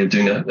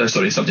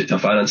subject to a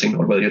financing,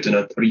 or whether you're doing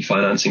a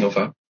refinancing of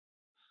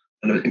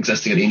an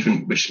existing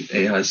arrangement which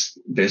has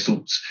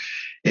vessels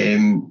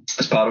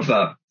as part of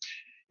that.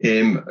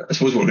 I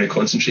suppose what we're going to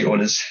concentrate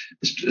on is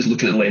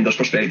looking at the lender's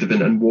perspective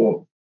and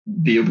what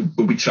they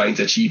will be trying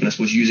to achieve, and I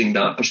suppose using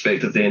that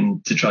perspective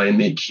then to try and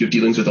make your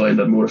dealings with the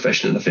lender more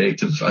efficient and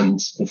effective, and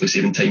hopefully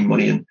saving time,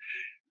 money and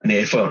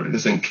effort. I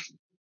think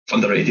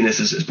funder readiness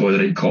is probably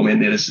the right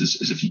comment there, is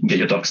if you can get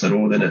your ducks in a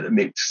row, then it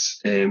makes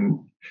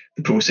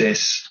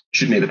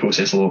should make the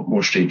process a lot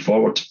more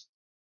straightforward.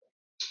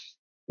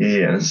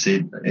 As I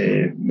say,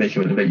 Mike, I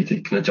would invite you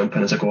to kind of jump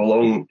in as I go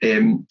along.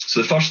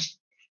 So the first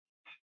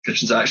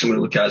transaction we're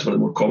going to look at is one of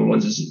the more common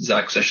ones, is the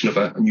acquisition of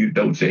a new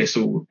build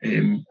vessel.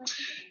 And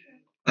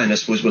I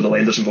suppose where the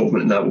lender's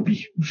involvement in that will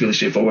be fairly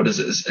straightforward,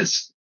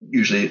 it's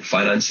usually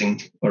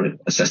financing or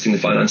assisting the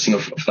financing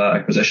of that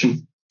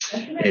acquisition.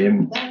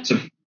 So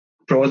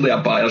broadly,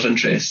 a buyer's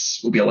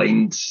interests will be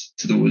aligned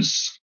to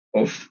those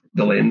of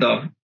the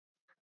lender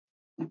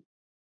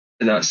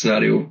in that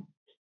scenario.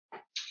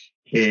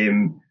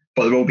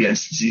 But there will be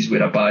instances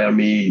where a buyer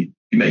may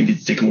be minded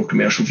to take a more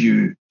commercial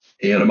view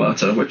on a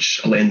matter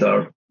which a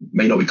lender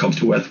might not be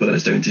comfortable with, whether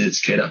it's down to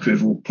its credit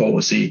approval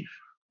policy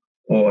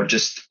or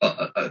just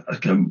a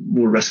kind of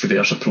more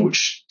risk-averse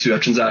approach to a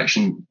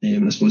transaction.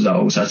 And I suppose that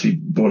always has to be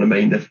borne in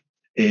mind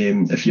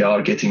if you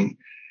are getting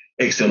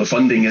external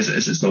funding, is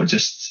it's not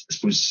just, I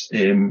suppose,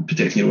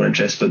 protecting your own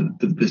interests, but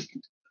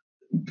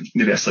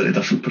maybe a slightly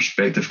different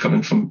perspective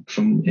coming from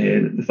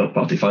the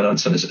third-party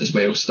financing as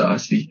well. So that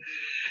has to be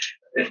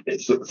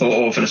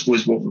thought of. And I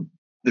suppose what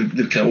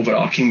the kind of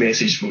overarching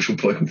message, which will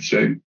probably come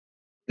throughout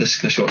this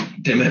kind of short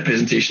 10-minute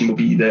presentation, will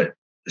be that,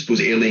 I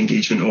suppose, early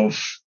engagement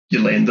of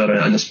your lender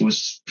and I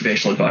suppose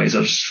professional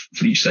advisors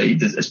for each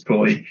side is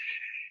probably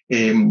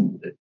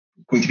going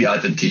to be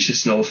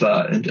advantageous in all of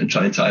that, and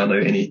try and iron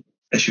out any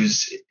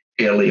issues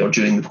early or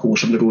during the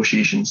course of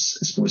negotiations.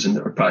 I suppose in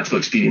our practical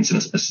experience, and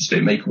I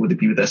suspect Michael would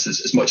agree with this,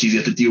 it's much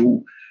easier to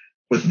deal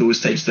with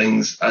those types of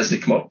things as they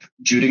come up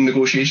during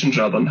negotiations,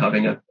 rather than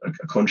having a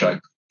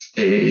contract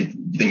you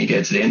think you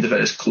get to the end of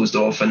it, it's closed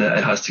off and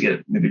it has to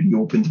get maybe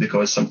reopened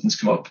because something's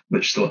come up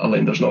which a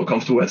lender's not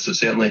comfortable with. So it's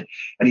certainly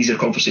an easier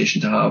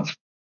conversation to have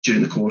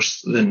during the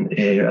course than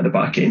at the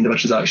back end of a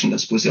transaction. I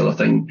suppose the other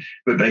thing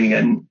about bringing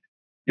in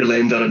your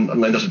lender and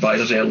lender's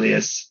advisors early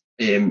is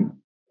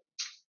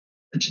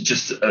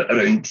just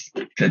around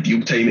kind of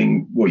deal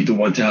timing. What you don't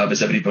want to have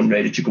is everyone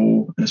ready to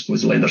go, and I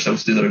suppose the lender still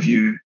has to do the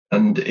review,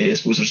 and I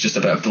suppose there's just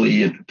a bit of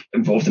delay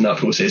involved in that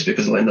process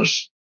because the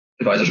lender's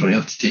advisors are going to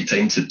have to take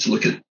time to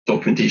look at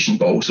documentation,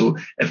 but also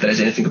if there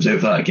is anything comes out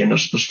of that, again,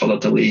 there's further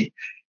delay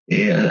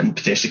and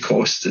potentially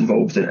costs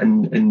involved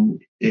in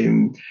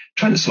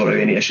trying to sort out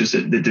any issues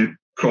that do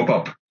crop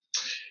up.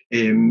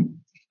 I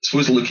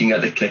suppose looking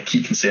at the kind of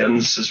key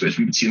concerns, as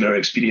we would see in our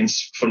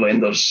experience for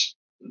lenders,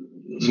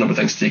 there's a number of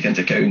things to take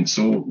into account.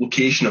 So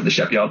location of the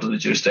shipyard or the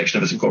jurisdiction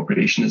of its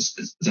incorporation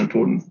is an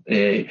important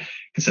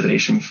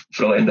consideration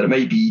for a lender. It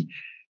might be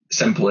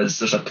simple as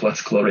there's a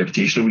political or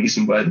reputational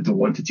reason why they don't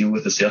want to deal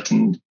with a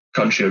certain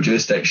country or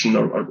jurisdiction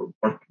or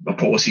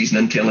policies, and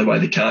internally why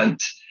they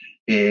can't.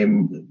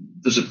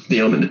 There's the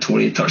element that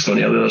Tony touched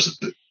on earlier, there's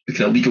the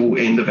kind of legal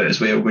end of it as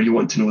well, where you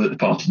want to know that the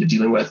party you're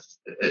dealing with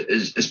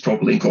is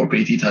properly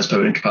incorporated, has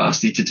power and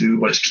capacity to do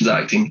what it's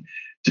transacting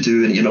to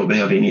do, and you're not going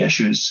to have any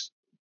issues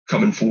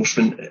come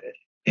enforcement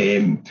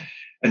in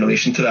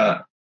relation to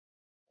that.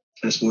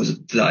 And I suppose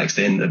to that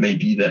extent, it might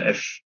be that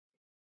if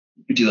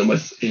you're dealing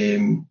with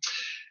a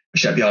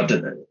shipyard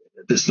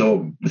that's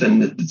not within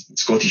the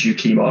Scottish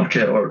UK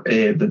market, or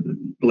the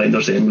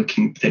lenders then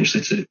looking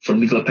potentially for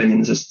legal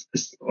opinions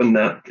on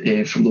that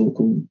from the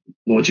local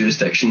law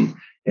jurisdiction,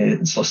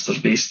 and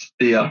solicitors based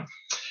there.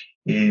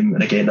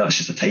 And again, that's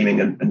just a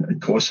timing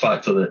and cost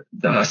factor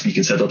that has to be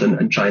considered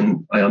and try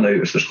and iron out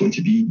if there's going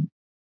to be,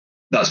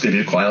 that's going to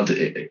be required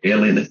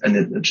early in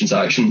the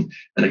transaction.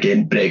 And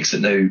again,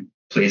 Brexit now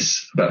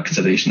plays a bit of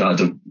consideration. I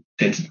don't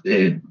tend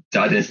to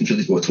add anything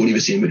really to what Tony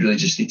was saying. We really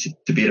just need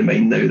to bear in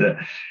mind now that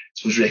I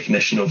suppose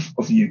recognition of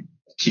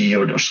UK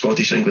or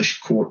Scottish English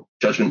court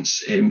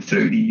judgments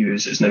throughout the EU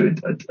is now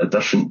a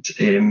different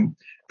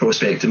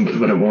prospect than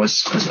when it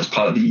was as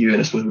part of the EU.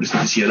 And I suppose we just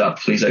need to see how that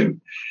plays out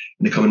in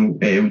the coming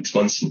weeks,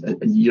 months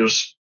and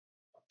years.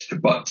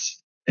 But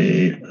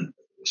I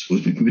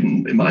suppose we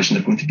wouldn't imagine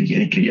there are going to be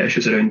any great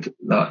issues around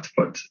that,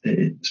 but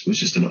I suppose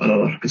just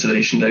another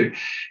consideration now.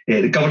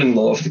 The governing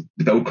law of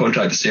the build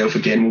contract itself,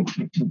 again,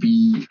 will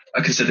be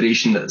a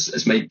consideration,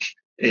 as Mike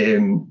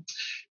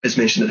has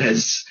mentioned in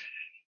his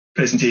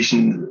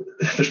presentation.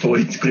 There's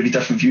probably going to be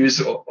different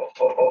views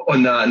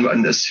on that,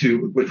 and as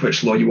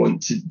which law you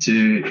want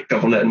to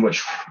govern it and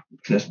which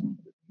kind of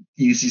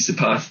uses the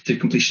path to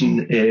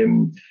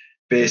completion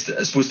best.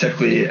 I suppose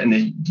typically in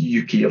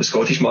the UK or the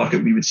Scottish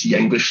market, we would see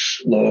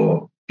English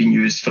law being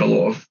used for a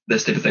lot of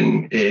this type of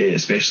thing,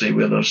 especially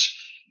where there's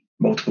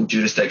multiple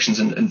jurisdictions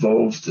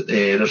involved.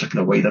 There's a kind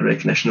of wider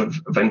recognition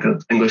of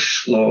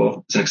English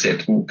law as an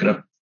acceptable kind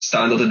of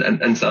standard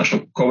in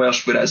international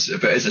commerce, whereas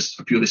if it is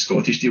a purely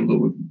Scottish deal,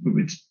 though, we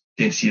would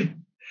tend to see it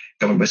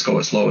governed by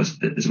Scottish law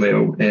as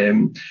well.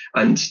 And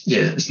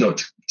yeah, it's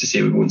not to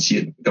say we won't see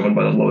it governed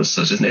by other laws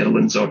such as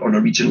Netherlands or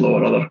Norwegian law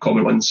or other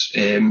common ones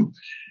in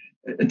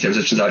terms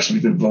of transactions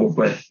we've been involved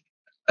with.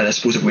 And I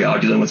suppose if we are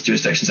dealing with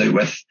jurisdictions out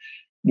with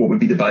what would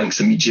be the bank's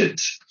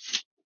immediate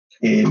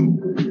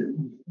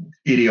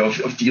area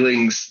of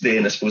dealings,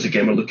 then I suppose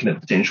again we're looking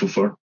at potential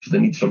for the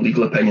need for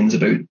legal opinions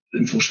about the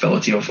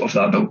enforceability of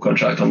that build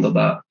contract under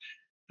that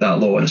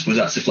law. And I suppose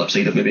that's the flip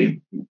side of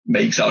maybe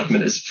Mike's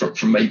argument is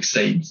from Mike's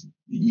side,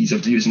 the ease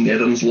of using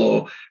Netherlands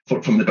law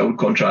from the build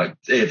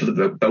contract for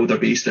the builder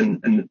based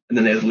in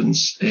the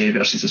Netherlands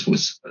versus I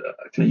suppose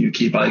kind of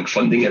UK bank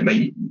funding. It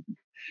might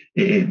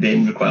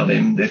then require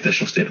them the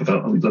additional step of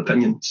a legal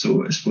opinion.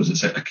 So I suppose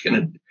it's a kind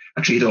of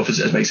a trade-off,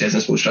 as Mike says,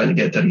 and I suppose trying to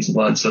get to a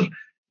reasonable answer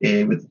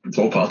with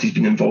all parties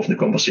being involved in the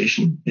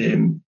conversation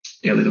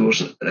early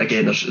doors.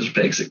 Again, there's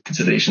Brexit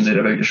considerations there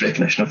about just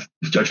recognition of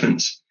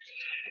judgments.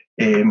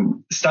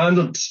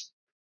 Standard,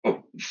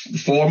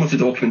 the form of the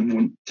document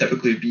won't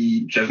typically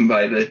be driven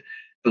by the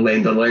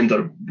lender. The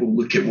lender will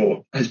look at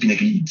what has been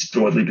agreed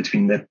broadly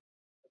between the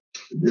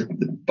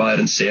buyer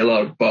and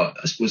seller, but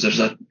I suppose there's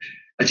a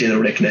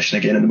general recognition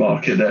again in the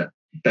market that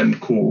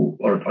BIMCO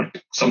or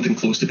something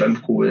close to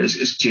BIMCO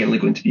is generally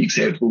going to be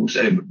acceptable.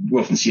 We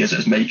often see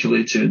as Mike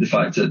alluded to the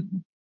fact that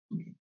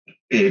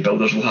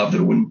builders will have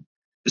their own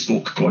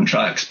bespoke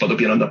contracts, but there'll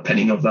be an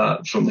underpinning of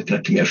that from the kind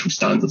of commercial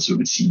standards we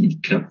would see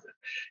kind of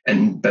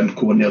in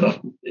BIMCO and the other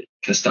kind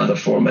of standard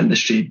form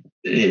industry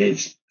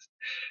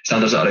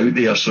standards that are out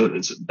there. So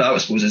that I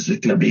suppose is the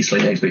kind of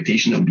baseline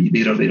expectation that'll be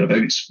there or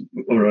thereabouts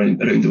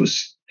around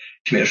those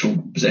commercial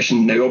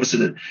position. Now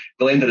obviously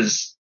the lender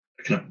is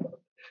kind of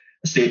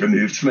a step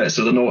removed from it,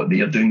 so they're not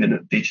there doing the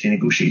day-to-day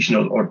negotiation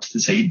or to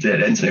decide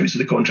the ins and outs of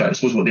the contract. I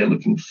suppose what they're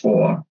looking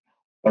for,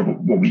 or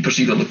what we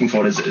perceive they're looking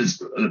for, is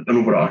an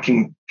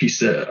overarching piece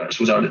that I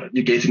suppose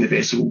you're getting the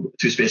vessel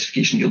to a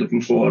specification you're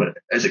looking for.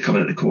 Is it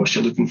coming at the cost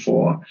you're looking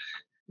for?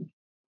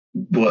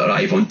 Will it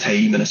arrive on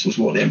time? And I suppose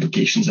what are the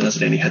implications, and is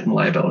there any hidden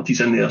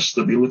liabilities in there? So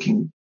they'll be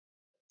looking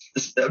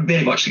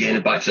very much again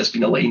back to this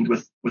being aligned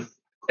with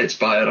its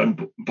buyer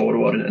and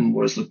borrower and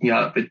what it's looking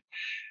at, but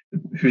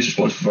who's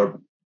responsible for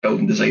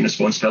building design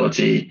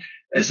responsibility?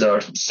 Is there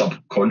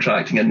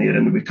subcontracting in there,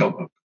 and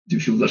do we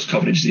feel there's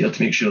coverage there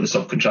to make sure the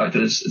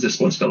subcontractor is the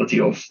responsibility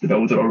of the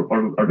builder,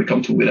 or are we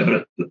comfortable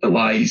wherever it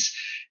lies?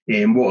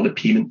 What are the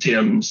payment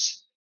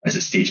terms? Is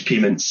it stage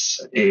payments?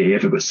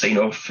 Have we got sign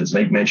off, as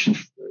Mike mentioned,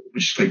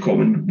 which is quite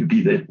common, would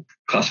be the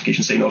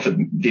classification sign off at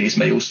various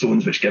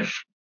milestones which give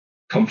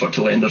comfort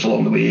to lenders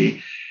along the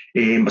way.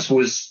 I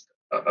suppose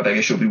a big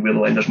issue will be where the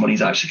lender's money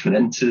is actually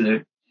coming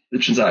into the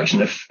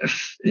transaction. If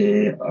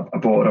a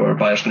borrower or a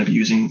buyer is going to be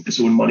using its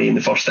own money in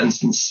the first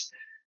instance,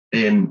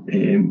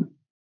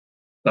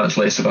 that's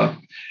less of a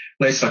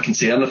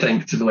concern, I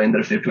think, to the lender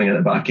if they're coming in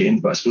at the back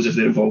end. But I suppose if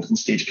they're involved in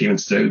stage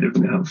payments throughout, they're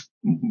going to have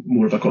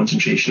more of a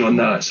concentration on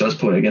that. So that's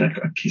probably again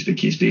a case by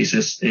case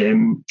basis.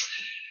 They'll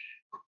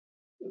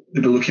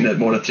be looking at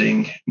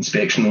monitoring,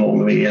 inspection along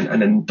the way,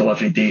 and then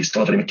delivery dates,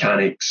 delivery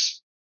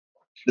mechanics.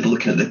 They're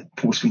looking at the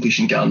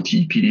post-completion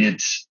guarantee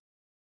periods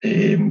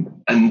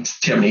and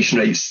termination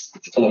rights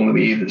along the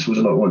way. I suppose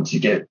a lot want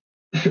to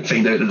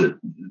find out that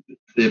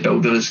the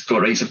builder has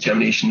got rights of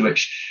termination,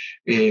 which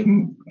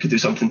could do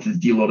something to the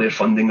deal or their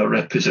funding, or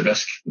puts at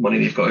risk the money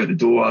they've got out the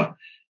door.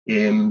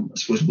 I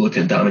suppose we're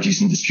looking at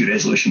damages and dispute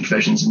resolution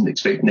provisions and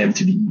expecting them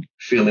to be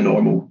fairly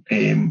normal.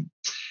 And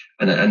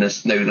now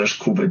there's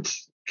COVID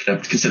kind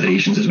of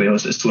considerations as well,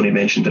 as Tony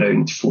mentioned,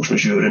 around force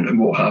majeure and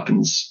what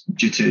happens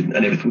due to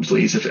inevitable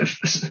delays if we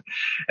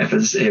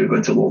go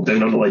into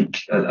lockdown or the like,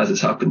 as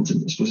it's happened,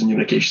 I suppose, in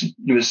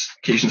numerous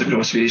occasions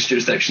across various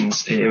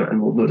jurisdictions,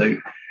 and will no doubt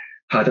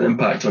had an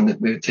impact on the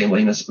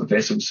timeline of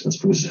vessels. I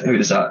suppose how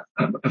does that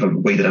have a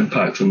wider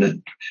impact on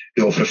the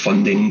offer of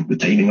funding, the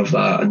timing of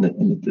that, and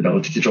the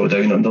ability to draw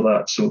down under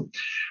that? So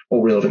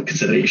all relevant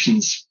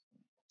considerations.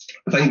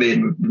 I think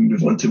then we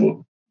move on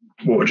to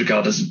what would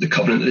regard as the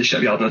covenant of the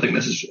shipyard, and I think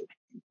this is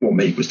what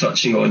Mike was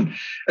touching on.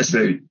 It's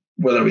about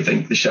whether we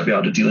think the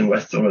shipyard are dealing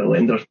with, or the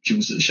lender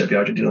feels that the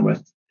shipyard are dealing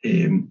with,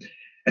 in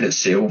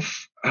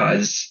itself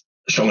has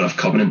a strong enough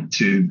covenant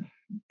to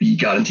be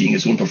guaranteeing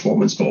its own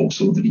performance, but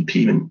also the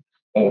repayment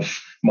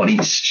of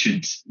monies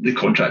should the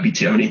contract be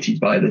terminated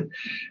by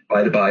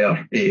the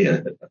buyer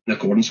in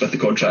accordance with the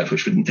contract,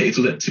 which would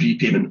entitle it to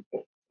repayment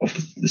of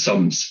the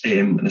sums.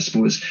 And I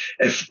suppose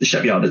if the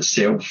shipyard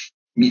itself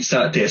meets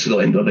that test with the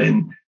lender,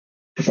 then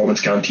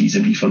performance guarantees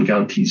and refund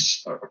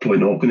guarantees are probably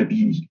not going to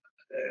be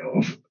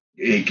of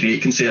a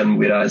great concern.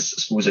 Whereas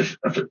I suppose if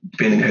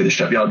depending on how the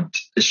shipyard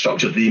is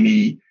structured, they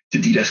may, to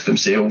de-risk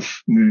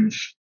themselves, move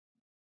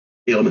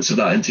elements of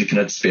that into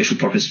kind of special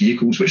purpose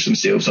vehicles, which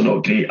themselves are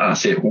not great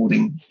asset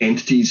holding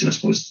entities. And I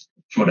suppose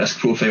from a risk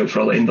profile for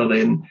a lender,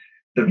 then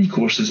the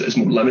recourse is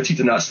more limited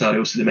in that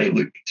scenario. So they might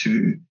look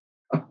to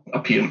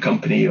a parent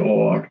company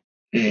or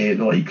the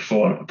like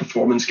for a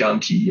performance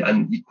guarantee,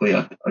 and equally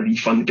a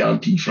refund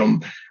guarantee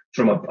from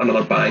from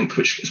another bank,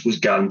 which I suppose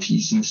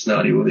guarantees in the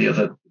scenario there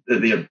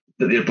that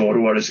their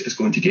borrower is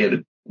going to get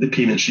the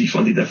payments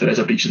refunded if there is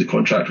a breach of the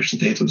contract, which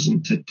entitles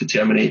them to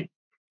terminate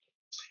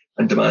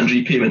and demand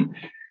repayment.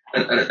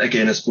 And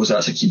again, I suppose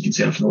that's a key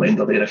concern for the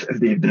lender there if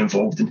they've been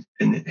involved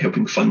in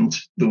helping fund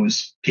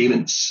those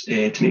payments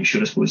to make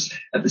sure, I suppose,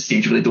 at the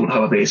stage where they don't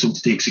have a vessel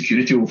to take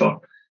security over,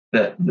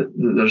 that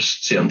there's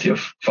certainty of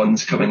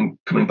funds coming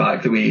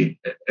back the way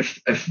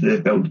if the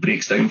build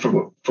breaks down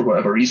for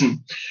whatever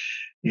reason.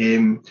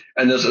 And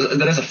there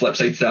is a flip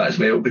side to that as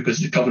well, because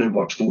the covenant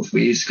works both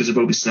ways, because there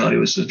will be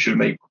scenarios, I'm sure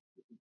Mike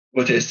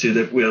will attest to,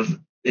 that where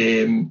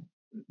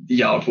the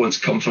yard wants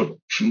comfort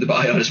from the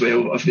buyer as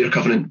well of their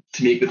covenant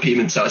to make the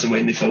payments as and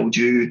when they fall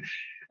due.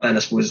 And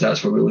I suppose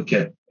that's where we look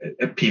at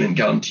payment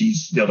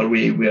guarantees the other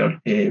way, where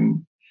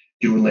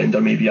your own lender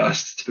may be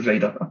asked to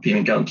provide a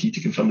payment guarantee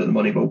to confirm that the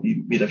money will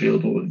be made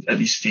available at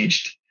these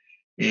staged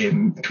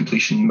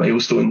completion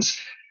milestones.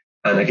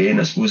 And again,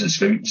 I suppose it's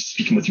about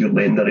speaking with your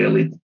lender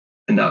early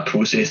in that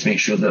process to make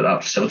sure that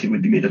that facility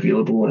would be made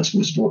available, and I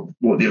suppose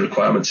what the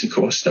requirements and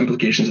cost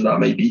implications of that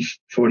might be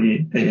for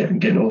you, and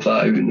getting all of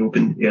that out in the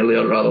open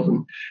earlier rather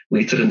than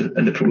later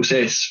in the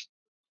process.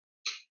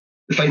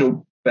 The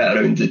final bit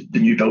around the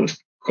new build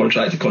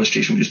contract, the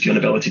concentration would just be on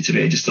ability to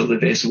register the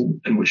vessel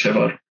in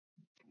whichever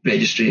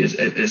registry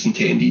is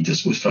intended. I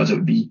suppose for us it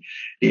would be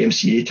the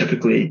MCA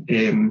typically,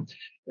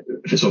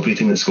 if it's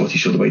operating in the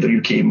Scottish or the wider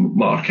UK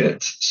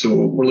market. So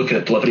we're looking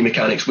at delivery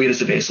mechanics. Where is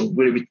the vessel?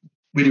 Where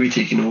are we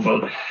taking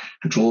over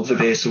control of the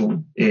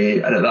vessel?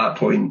 And at that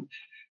point,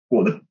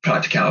 what are the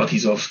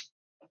practicalities of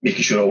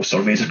making sure all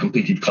surveys are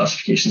completed,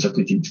 classifications are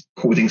completed,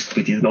 coding's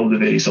completed, and all the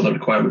various other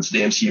requirements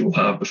the MCA will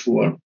have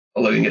before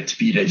allowing it to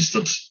be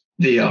registered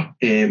there.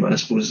 And I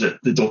suppose that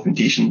the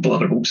documentation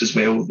deliverables as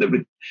well that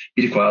would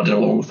be required and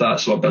along with that,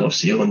 so a bill of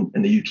sale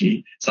in the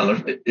UK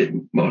standard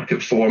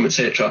market form,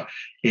 etc.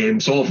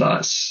 So all of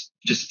that's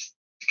just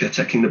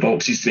ticking the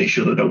boxes to make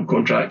sure the build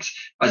contract,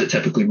 as it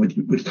typically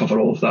would cover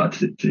all of that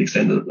to the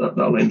extent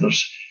that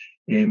lender's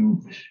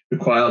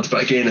required.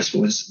 But again, I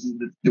suppose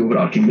the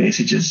overarching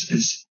message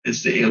is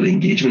the early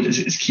engagement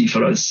is key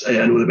for us. I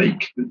know that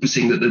Mike was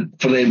saying that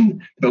for them,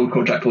 the build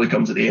contract probably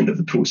comes at the end of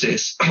the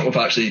process of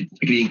actually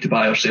agreeing to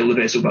buy or sell the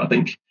vessel. But I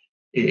think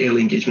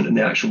early engagement in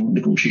the actual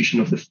negotiation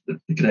of the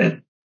kind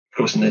of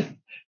crossing the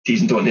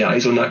T's and dotting the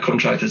I's on that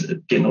contract is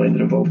getting the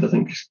lender involved, I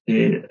think,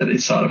 at the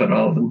start of it,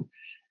 rather than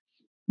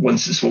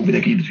once it's all been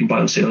agreed between buyer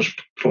and sellers,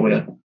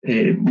 probably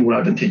more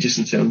advantageous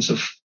in terms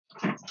of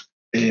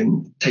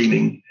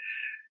timing,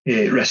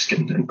 risk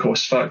and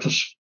cost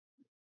factors.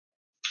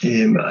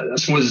 I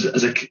suppose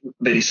as a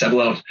very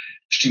similar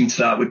stream to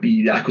that would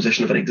be the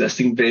acquisition of an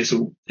existing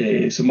vessel.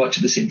 So much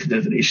of the same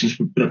considerations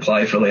would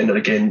apply for a lender.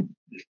 Again,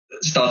 the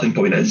starting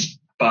point is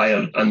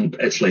buyer and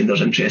its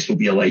lender's interest will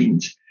be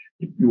aligned.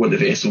 We want the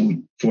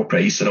vessel for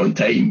price and on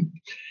time,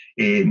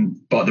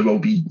 but there will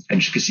be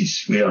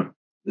intricacies where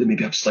they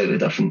maybe have slightly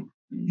different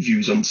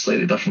views on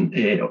slightly different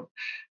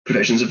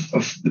provisions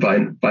of the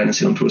buying and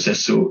selling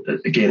process. So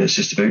again, it's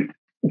just about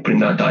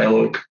opening that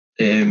dialogue.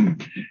 Again,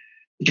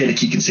 the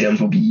key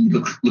concerns will be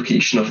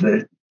location of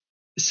the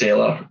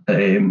seller,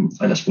 and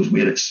I suppose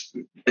where its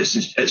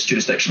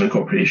jurisdiction and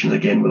incorporation.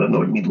 Again, whether or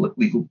not you need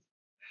legal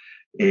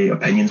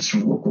opinions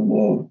from local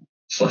law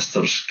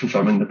solicitors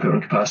confirming the power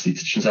and capacity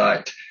to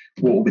transact.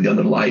 What will be the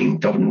underlying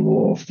governing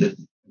law of the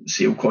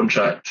sale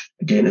contract?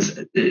 Again,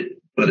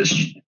 whether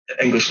it's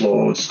English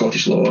law,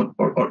 Scottish law,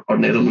 or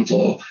Netherlands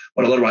law,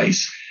 or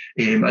otherwise.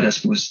 And I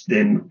suppose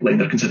then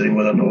lender considering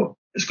whether or not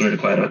it's going to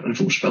require an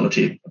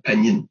enforceability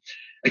opinion.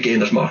 Again,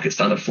 there's market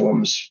standard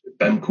forms,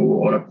 BIMCO,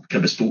 or a kind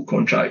of bespoke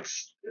contract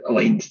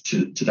aligned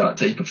to that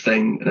type of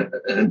thing.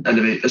 And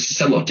it's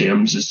similar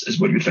terms as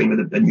what you would find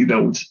with a new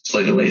build,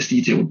 slightly less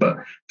detailed, but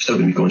we're still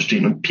going to be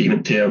concentrating on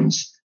payment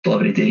terms,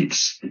 delivery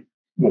dates,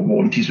 what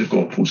warranties we've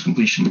got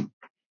post-completion,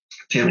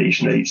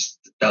 termination rights,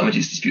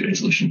 damages, dispute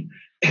resolution,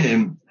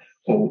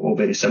 all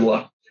very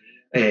similar.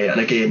 And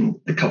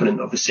again, the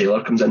covenant of the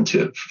seller comes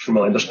into it from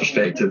a lender's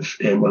perspective,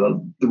 whether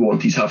the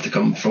warranties have to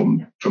come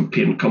from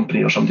parent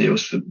company or somebody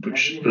else,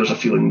 which there's a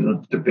feeling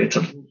that they're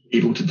better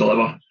able to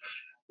deliver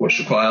what's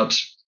required.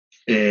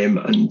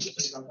 And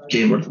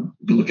again,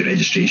 we look at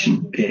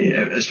registration,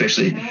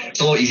 especially it's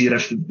a lot easier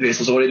if the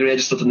vessel's already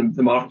registered in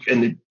the mark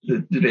in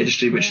the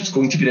registry, which it's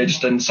going to be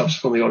registered in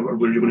subsequently, or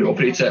where you're going to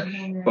operate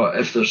it. But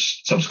if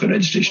there's subsequent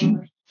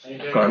registration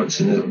requirements,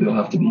 then they'll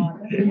have to be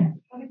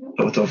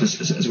thought of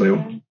as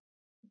well.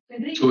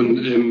 So,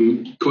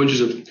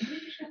 conscious of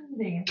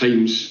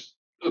times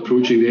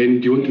approaching the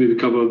end, do you want to maybe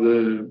cover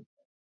the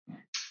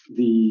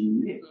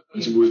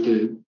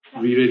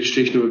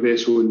re-registration of a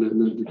vessel and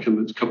the kind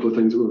of couple of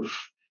things that we've...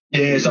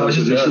 Yeah, so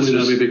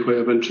that may be quite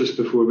of interest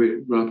before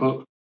we wrap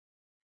up.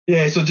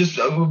 Yeah, so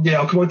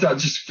I'll come on to that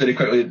just very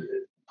quickly.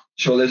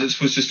 Sure, I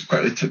suppose just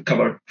quickly to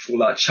cover for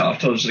that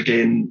charters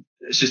again.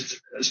 It's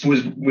just, I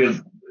suppose we're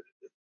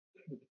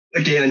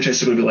again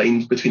interested in the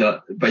line between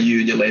by you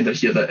and your lender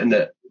here that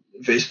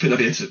putting a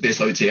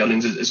vessel out to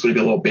earnings is going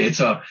to be a lot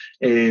better.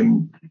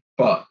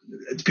 but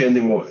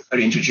depending on what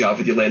arrangement you have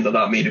with your lender,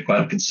 that may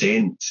require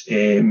consent.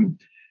 I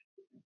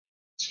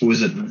suppose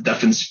that the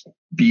difference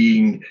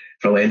being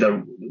for a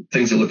lender,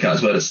 things they look at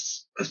is whether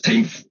it's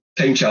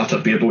time charter,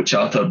 bareboat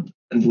charter,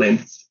 and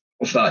length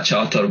of that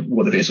charter,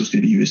 what the vessel's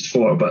going to be used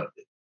for. But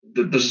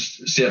there's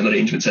certain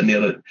arrangements in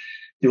there that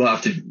you'll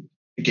have to,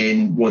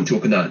 again, want to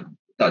open that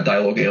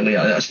dialogue early.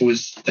 I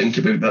suppose think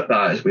about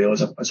that as well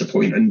as a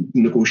point in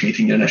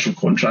negotiating your initial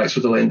contracts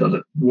with the lender.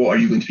 That what are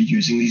you going to be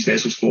using these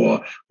vessels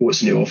for?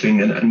 What's in the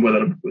offering, and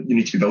whether you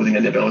need to be building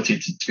in the ability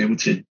to be able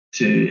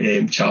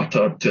to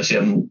charter to a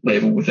certain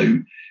level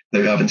without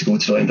having to go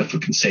to the lender for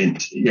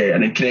consent. Yeah,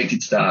 and then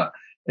connected to that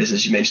is,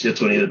 as you mentioned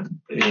there,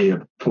 Tony,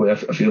 probably a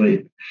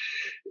fairly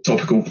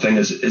topical thing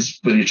is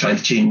whether you're trying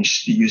to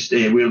change the use,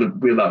 where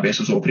that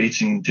vessel's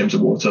operating in terms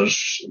of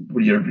waters,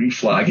 where you're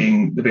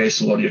reflagging the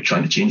vessel or you're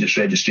trying to change its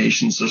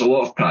registrations. There's a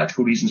lot of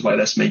practical reasons why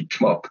this might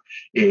come up.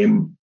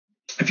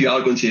 If you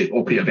are going to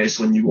operate a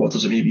vessel in new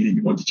waters, it may be that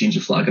you want to change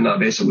the flag on that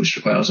vessel, which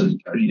requires a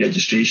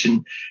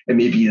re-registration. It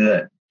may be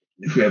that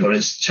whoever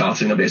is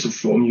chartering a vessel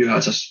from you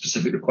has a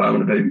specific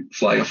requirement about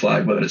flying a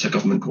flag, whether it's a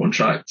government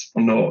contract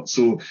or not.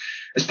 So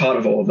as part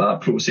of all of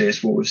that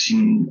process, what we've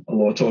seen a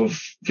lot of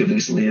fairly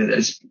recently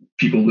is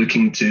people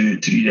looking to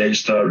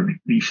re-register,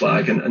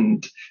 reflag,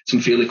 and some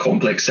fairly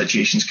complex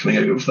situations coming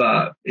out of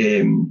that.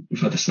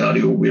 We've had a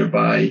scenario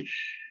whereby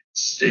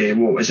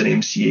what is an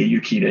MCA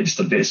UK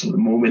registered vessel at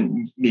the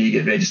moment may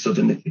get registered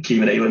in the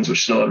Cayman Islands,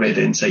 which is not a red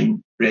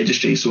ensign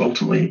registry. So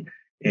ultimately,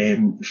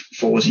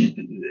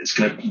 it's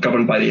kind of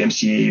governed by the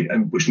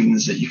MCA, which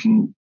means that you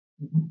can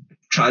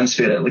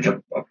transfer it like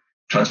a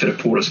transfer a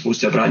port as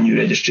opposed to a brand new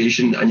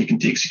registration, and you can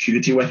take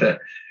security with it.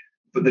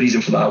 But the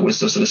reason for that was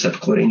there's a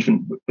reciprocal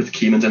arrangement with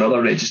Caymans and other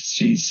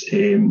registries,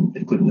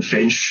 including the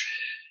French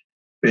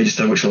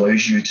register, which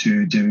allows you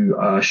to do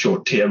a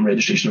short-term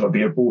registration of a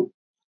bareboat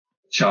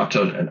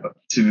charter and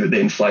to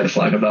then fly the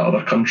flag of that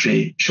other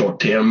country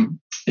short-term.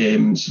 So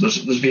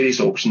there's various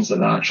options like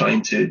that,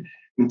 trying to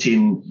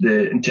maintain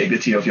the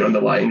integrity of your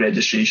underlying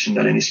registration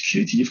and any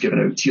security you've given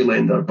out to your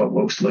lender, but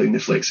whilst allowing the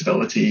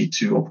flexibility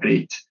to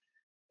operate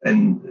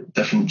in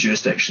different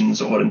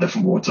jurisdictions or in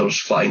different waters,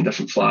 flying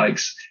different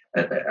flags.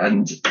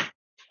 And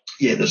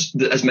yeah,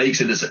 as Mike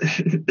said,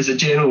 there's a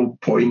general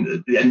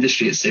point. The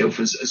industry itself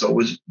is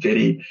always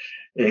very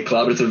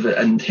collaborative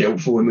and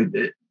helpful, and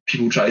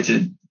people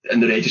in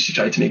the registry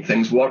try to make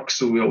things work.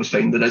 So we always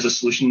find there is a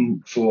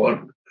solution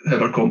for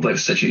however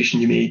complex situation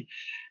you may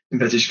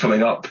envisage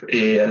coming up.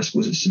 I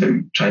suppose it's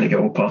about trying to get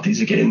all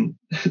parties, again,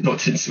 not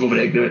to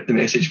over-egg the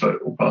message,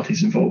 but all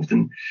parties involved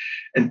in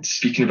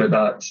speaking about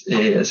that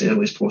as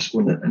early as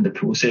possible in the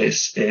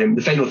process.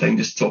 The final thing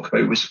just to talk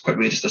about was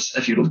quickly just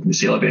if you're looking to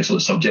sell a vessel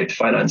that's subject to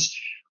finance,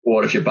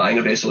 or if you're buying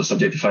a vessel that's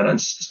subject to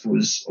finance, I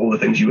suppose all the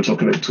things you were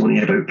talking about,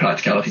 Tony, about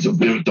practicalities of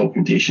their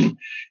documentation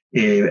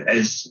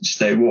is just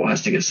what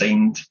has to get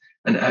signed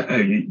and how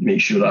you make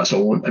sure that's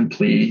all in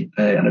play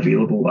and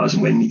available as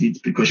and when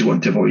needed, because you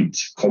want to avoid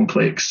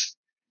complex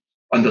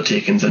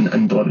undertakings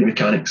and delivery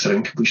mechanics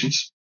around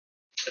completions.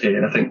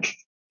 And I think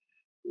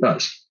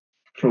that's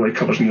probably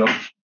covers me up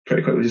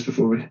pretty quickly just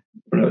before we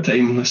run out of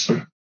time, unless there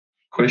are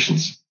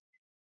questions.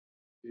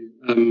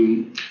 I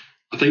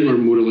think we're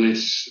more or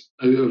less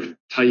out of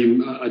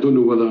time. I don't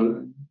know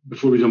whether,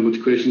 before we jump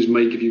into questions,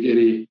 Mike, if you get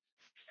any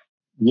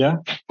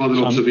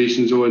further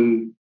observations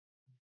on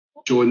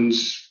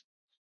John's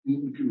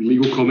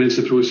legal comments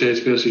in the process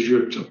versus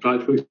your sort of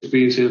practical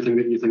experience, anything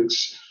that you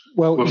think's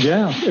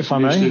if I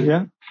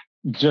may,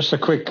 just a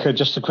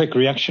quick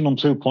reaction on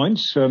 2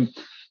 points.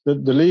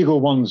 The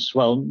legal ones,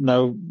 well,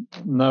 no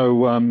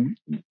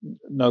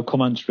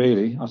comments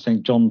really. I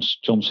think John's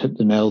hit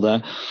the nail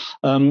there.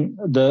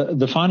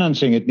 The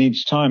financing, it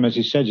needs time, as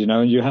he said,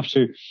 and you have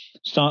to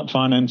start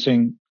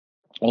financing,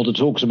 or the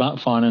talks about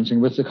financing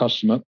with the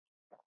customer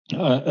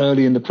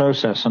early in the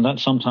process, and that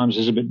sometimes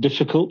is a bit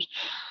difficult.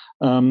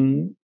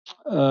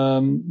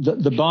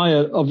 The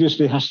buyer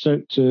obviously has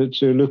to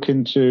look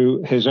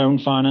into his own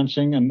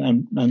financing,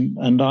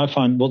 and I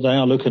find what they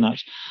are looking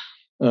at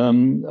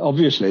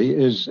obviously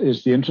is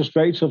the interest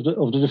rates of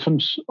the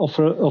different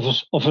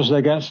offers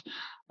they get,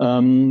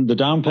 the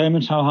down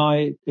payments, how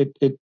high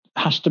it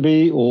has to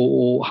be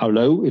or how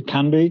low it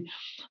can be.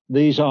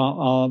 These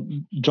are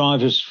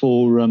drivers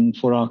for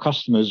our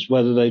customers,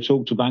 whether they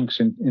talk to banks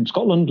in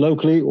Scotland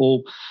locally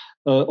or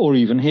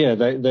even here.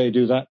 They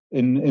do that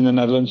in the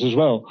Netherlands as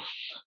well.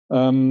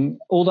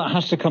 All that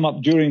has to come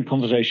up during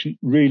conversation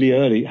really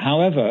early.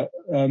 However,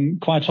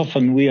 quite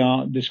often we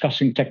are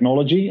discussing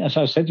technology, as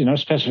I said,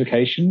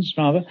 specifications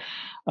rather,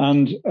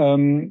 and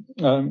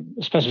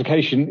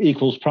specification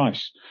equals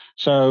price.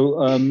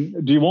 So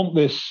do you want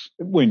this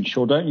winch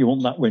or don't you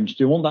want that winch?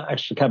 Do you want that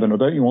extra cabin or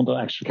don't you want that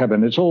extra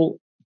cabin? It's all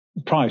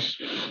price.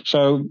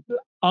 So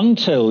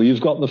until you've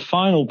got the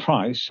final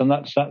price, and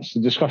that's the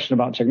discussion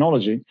about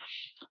technology,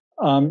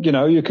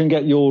 you can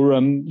get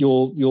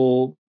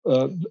your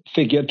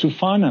figure to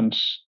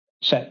finance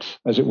set,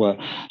 as it were.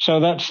 So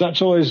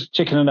that's always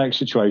chicken and egg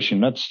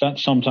situation. That's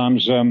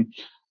sometimes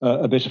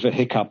a bit of a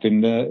hiccup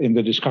in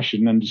the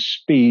discussion and the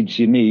speeds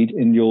you need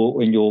in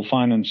your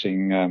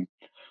financing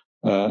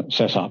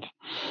setup.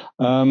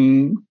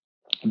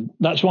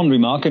 That's one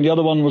remark, and the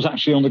other one was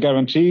actually on the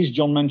guarantees.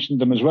 John mentioned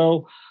them as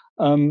well.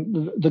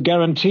 The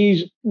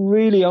guarantees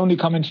really only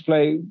come into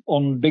play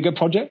on bigger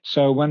projects.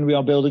 So when we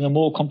are building a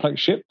more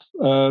complex ship,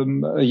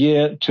 a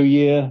year, 2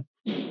 year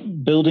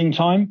building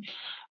time,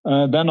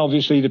 then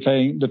obviously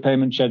the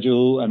payment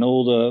schedule and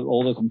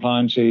all the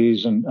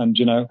compliances and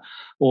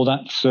all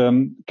that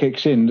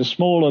kicks in. The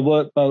smaller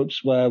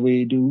workboats where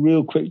we do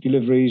real quick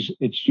deliveries,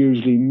 it's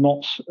usually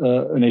not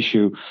an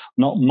issue,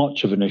 not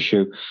much of an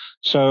issue.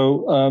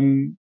 So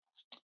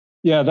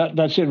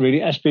that's it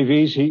really.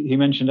 SPVs, he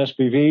mentioned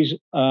SPVs.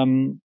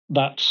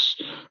 That's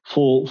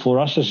for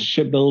us as a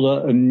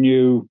shipbuilder a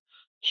new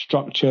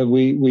structure.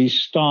 We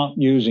start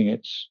using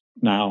it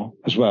now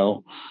as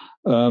well.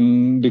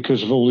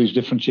 Because of all these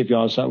different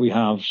shipyards that we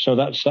have. So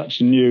that's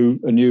a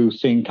new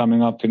thing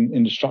coming up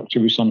in the structure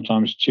we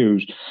sometimes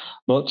choose.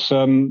 But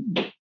I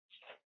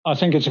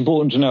think it's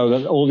important to know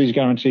that all these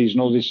guarantees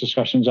and all these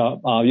discussions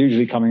are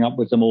usually coming up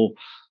with the more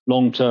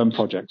long-term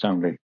projects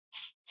only.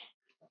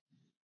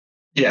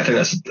 Yeah, I think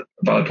that's a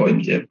valid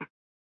point, yeah.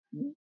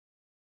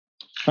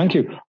 Thank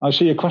you. I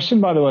see a question,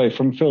 by the way,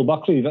 from Phil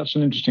Buckley. That's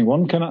an interesting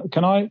one.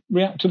 Can I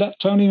react to that,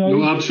 Tony? Maybe?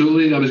 No,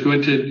 absolutely. I was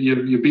going to.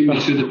 You beat me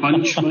to the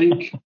punch,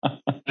 Mike.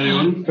 Carry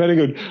on. Very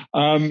good.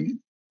 I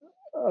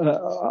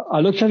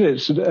looked at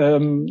it.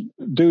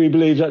 Do we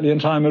believe that the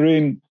entire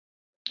marine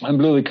and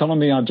blue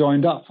economy are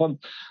joined up? Well,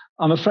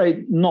 I'm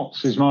afraid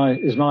not. Is my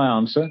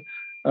answer.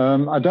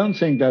 I don't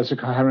think there's a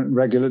coherent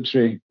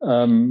regulatory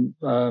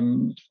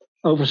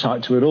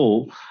oversight to it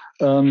all.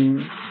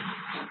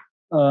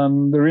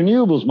 The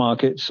renewables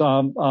markets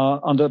are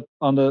under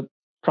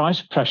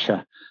price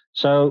pressure.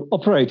 So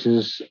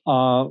operators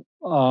are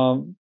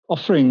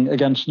offering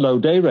against low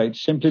day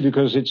rates simply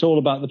because it's all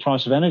about the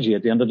price of energy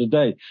at the end of the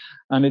day.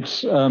 And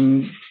it's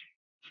money,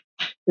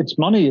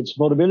 it's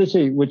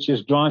affordability, which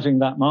is driving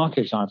that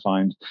market, I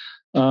find.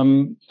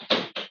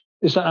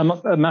 Is that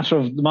a matter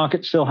of the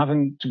market still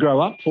having to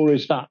grow up, or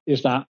is that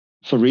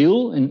for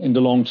real in the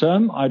long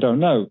term? I don't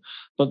know.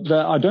 But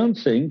I don't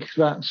think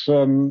that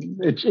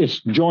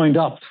it's joined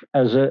up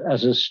as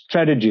a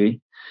strategy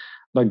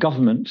by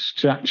governments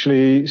to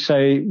actually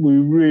say we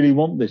really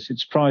want this.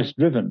 It's price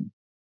driven.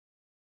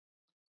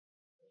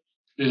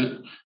 Yeah,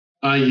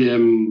 I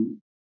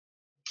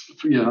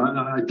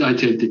tend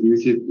to agree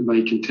with you,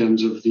 Mike, in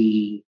terms of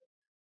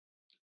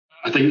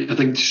I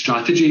think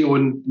strategy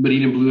on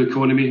marine and blue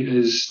economy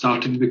is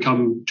starting to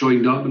become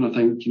joined up, and I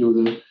think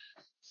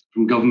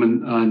from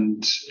government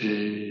and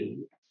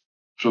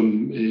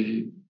from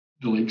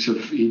the likes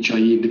of HIE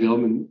and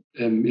development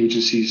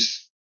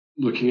agencies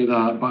looking at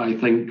that. But I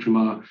think from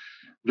a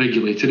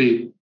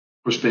regulatory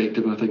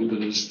perspective, I think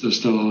there's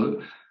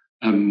still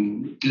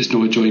it's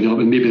not joined up,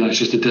 and maybe that's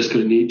just the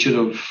disparate nature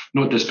of,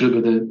 not disparate,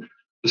 but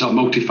there's a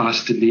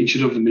multifaceted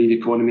nature of the marine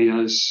economy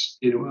as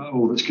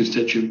all its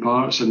constituent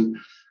parts, and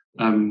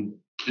but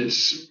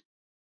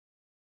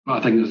I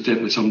think there's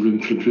definitely some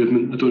room for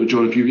improvement. I don't know,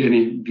 John, if you have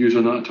any views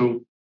on that at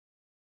all.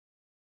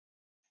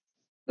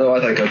 No,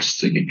 I think I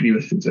just agree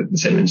with the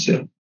sentiments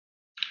there.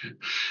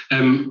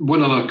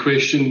 One other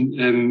question,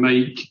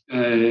 Mike,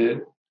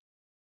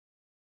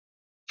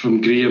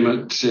 from Graham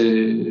at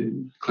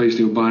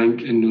Clydesdale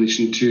Bank in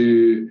relation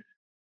to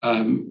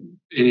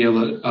any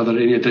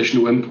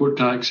additional import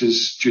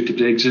taxes due to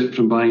Brexit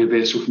from buying a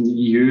vessel from the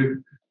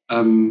EU.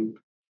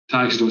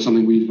 Tax is not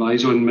something we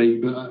advise on, Mike,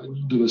 but I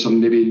don't know,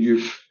 something maybe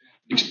you've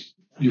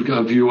got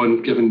a view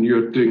on, given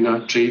you're doing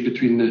that trade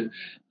between the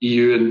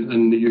EU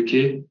and the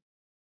UK.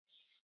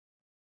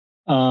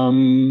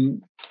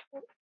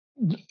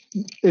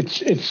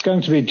 It's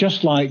going to be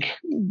just like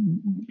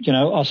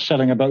us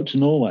selling a boat to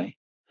Norway.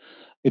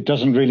 It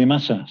doesn't really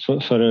matter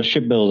for a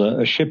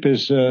shipbuilder. A ship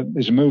is a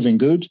moving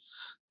good.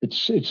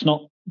 It's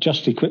not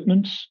just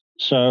equipment.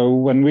 So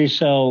when we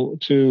sell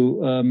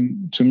to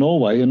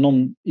Norway, a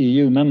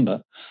non-EU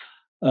member,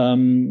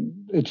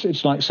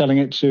 it's like selling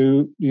it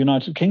to the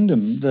United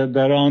Kingdom.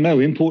 There are no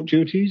import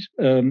duties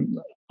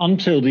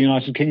until the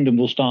United Kingdom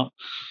will start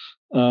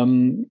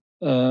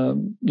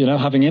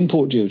having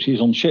import duties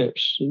on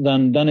ships.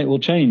 Then it will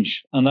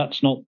change, and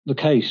that's not the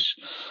case.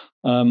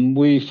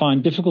 We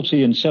find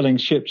difficulty in selling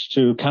ships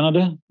to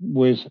Canada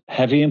with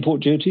heavy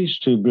import duties,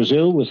 to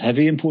Brazil with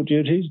heavy import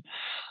duties.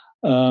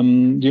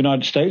 The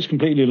United States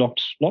completely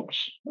locked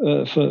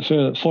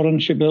for foreign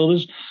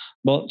shipbuilders,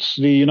 but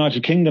the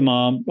United Kingdom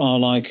are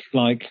like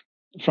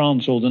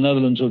France or the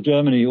Netherlands or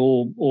Germany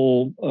or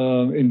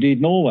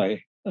indeed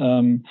Norway.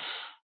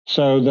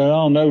 So there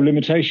are no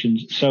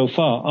limitations so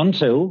far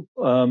until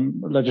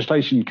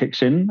legislation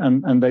kicks in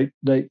and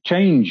they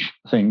change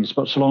things.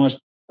 But so long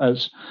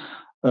as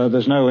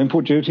there's no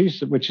import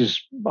duties, which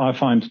is, I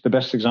find, the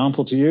best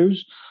example to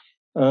use,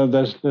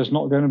 there's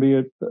not going to be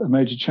a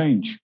major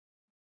change.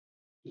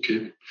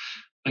 Okay,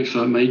 thanks for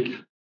that, Mike.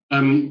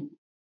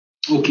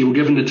 Okay, well,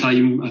 given the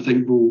time, I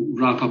think we'll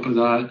wrap up at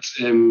that.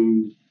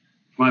 From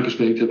my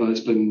perspective,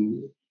 it's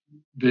been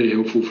very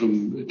helpful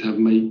to have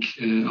Mike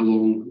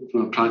along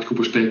from a practical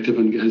perspective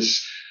and get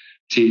his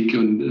take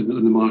on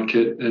the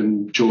market.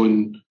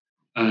 John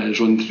has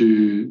run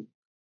through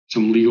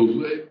some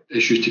legal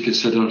issues to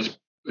consider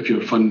if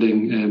you're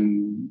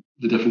funding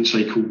the different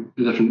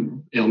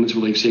elements of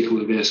a life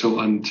cycle of the vessel,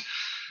 and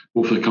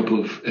hopefully a couple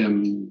of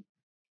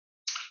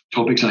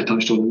topics I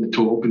touched on at the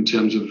top in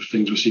terms of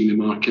things we're seeing in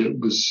the market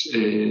was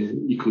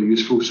equally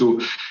useful. So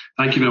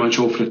thank you very much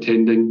all for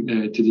attending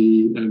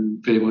today.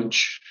 Very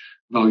much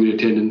value your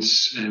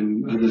attendance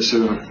at this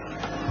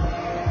hour.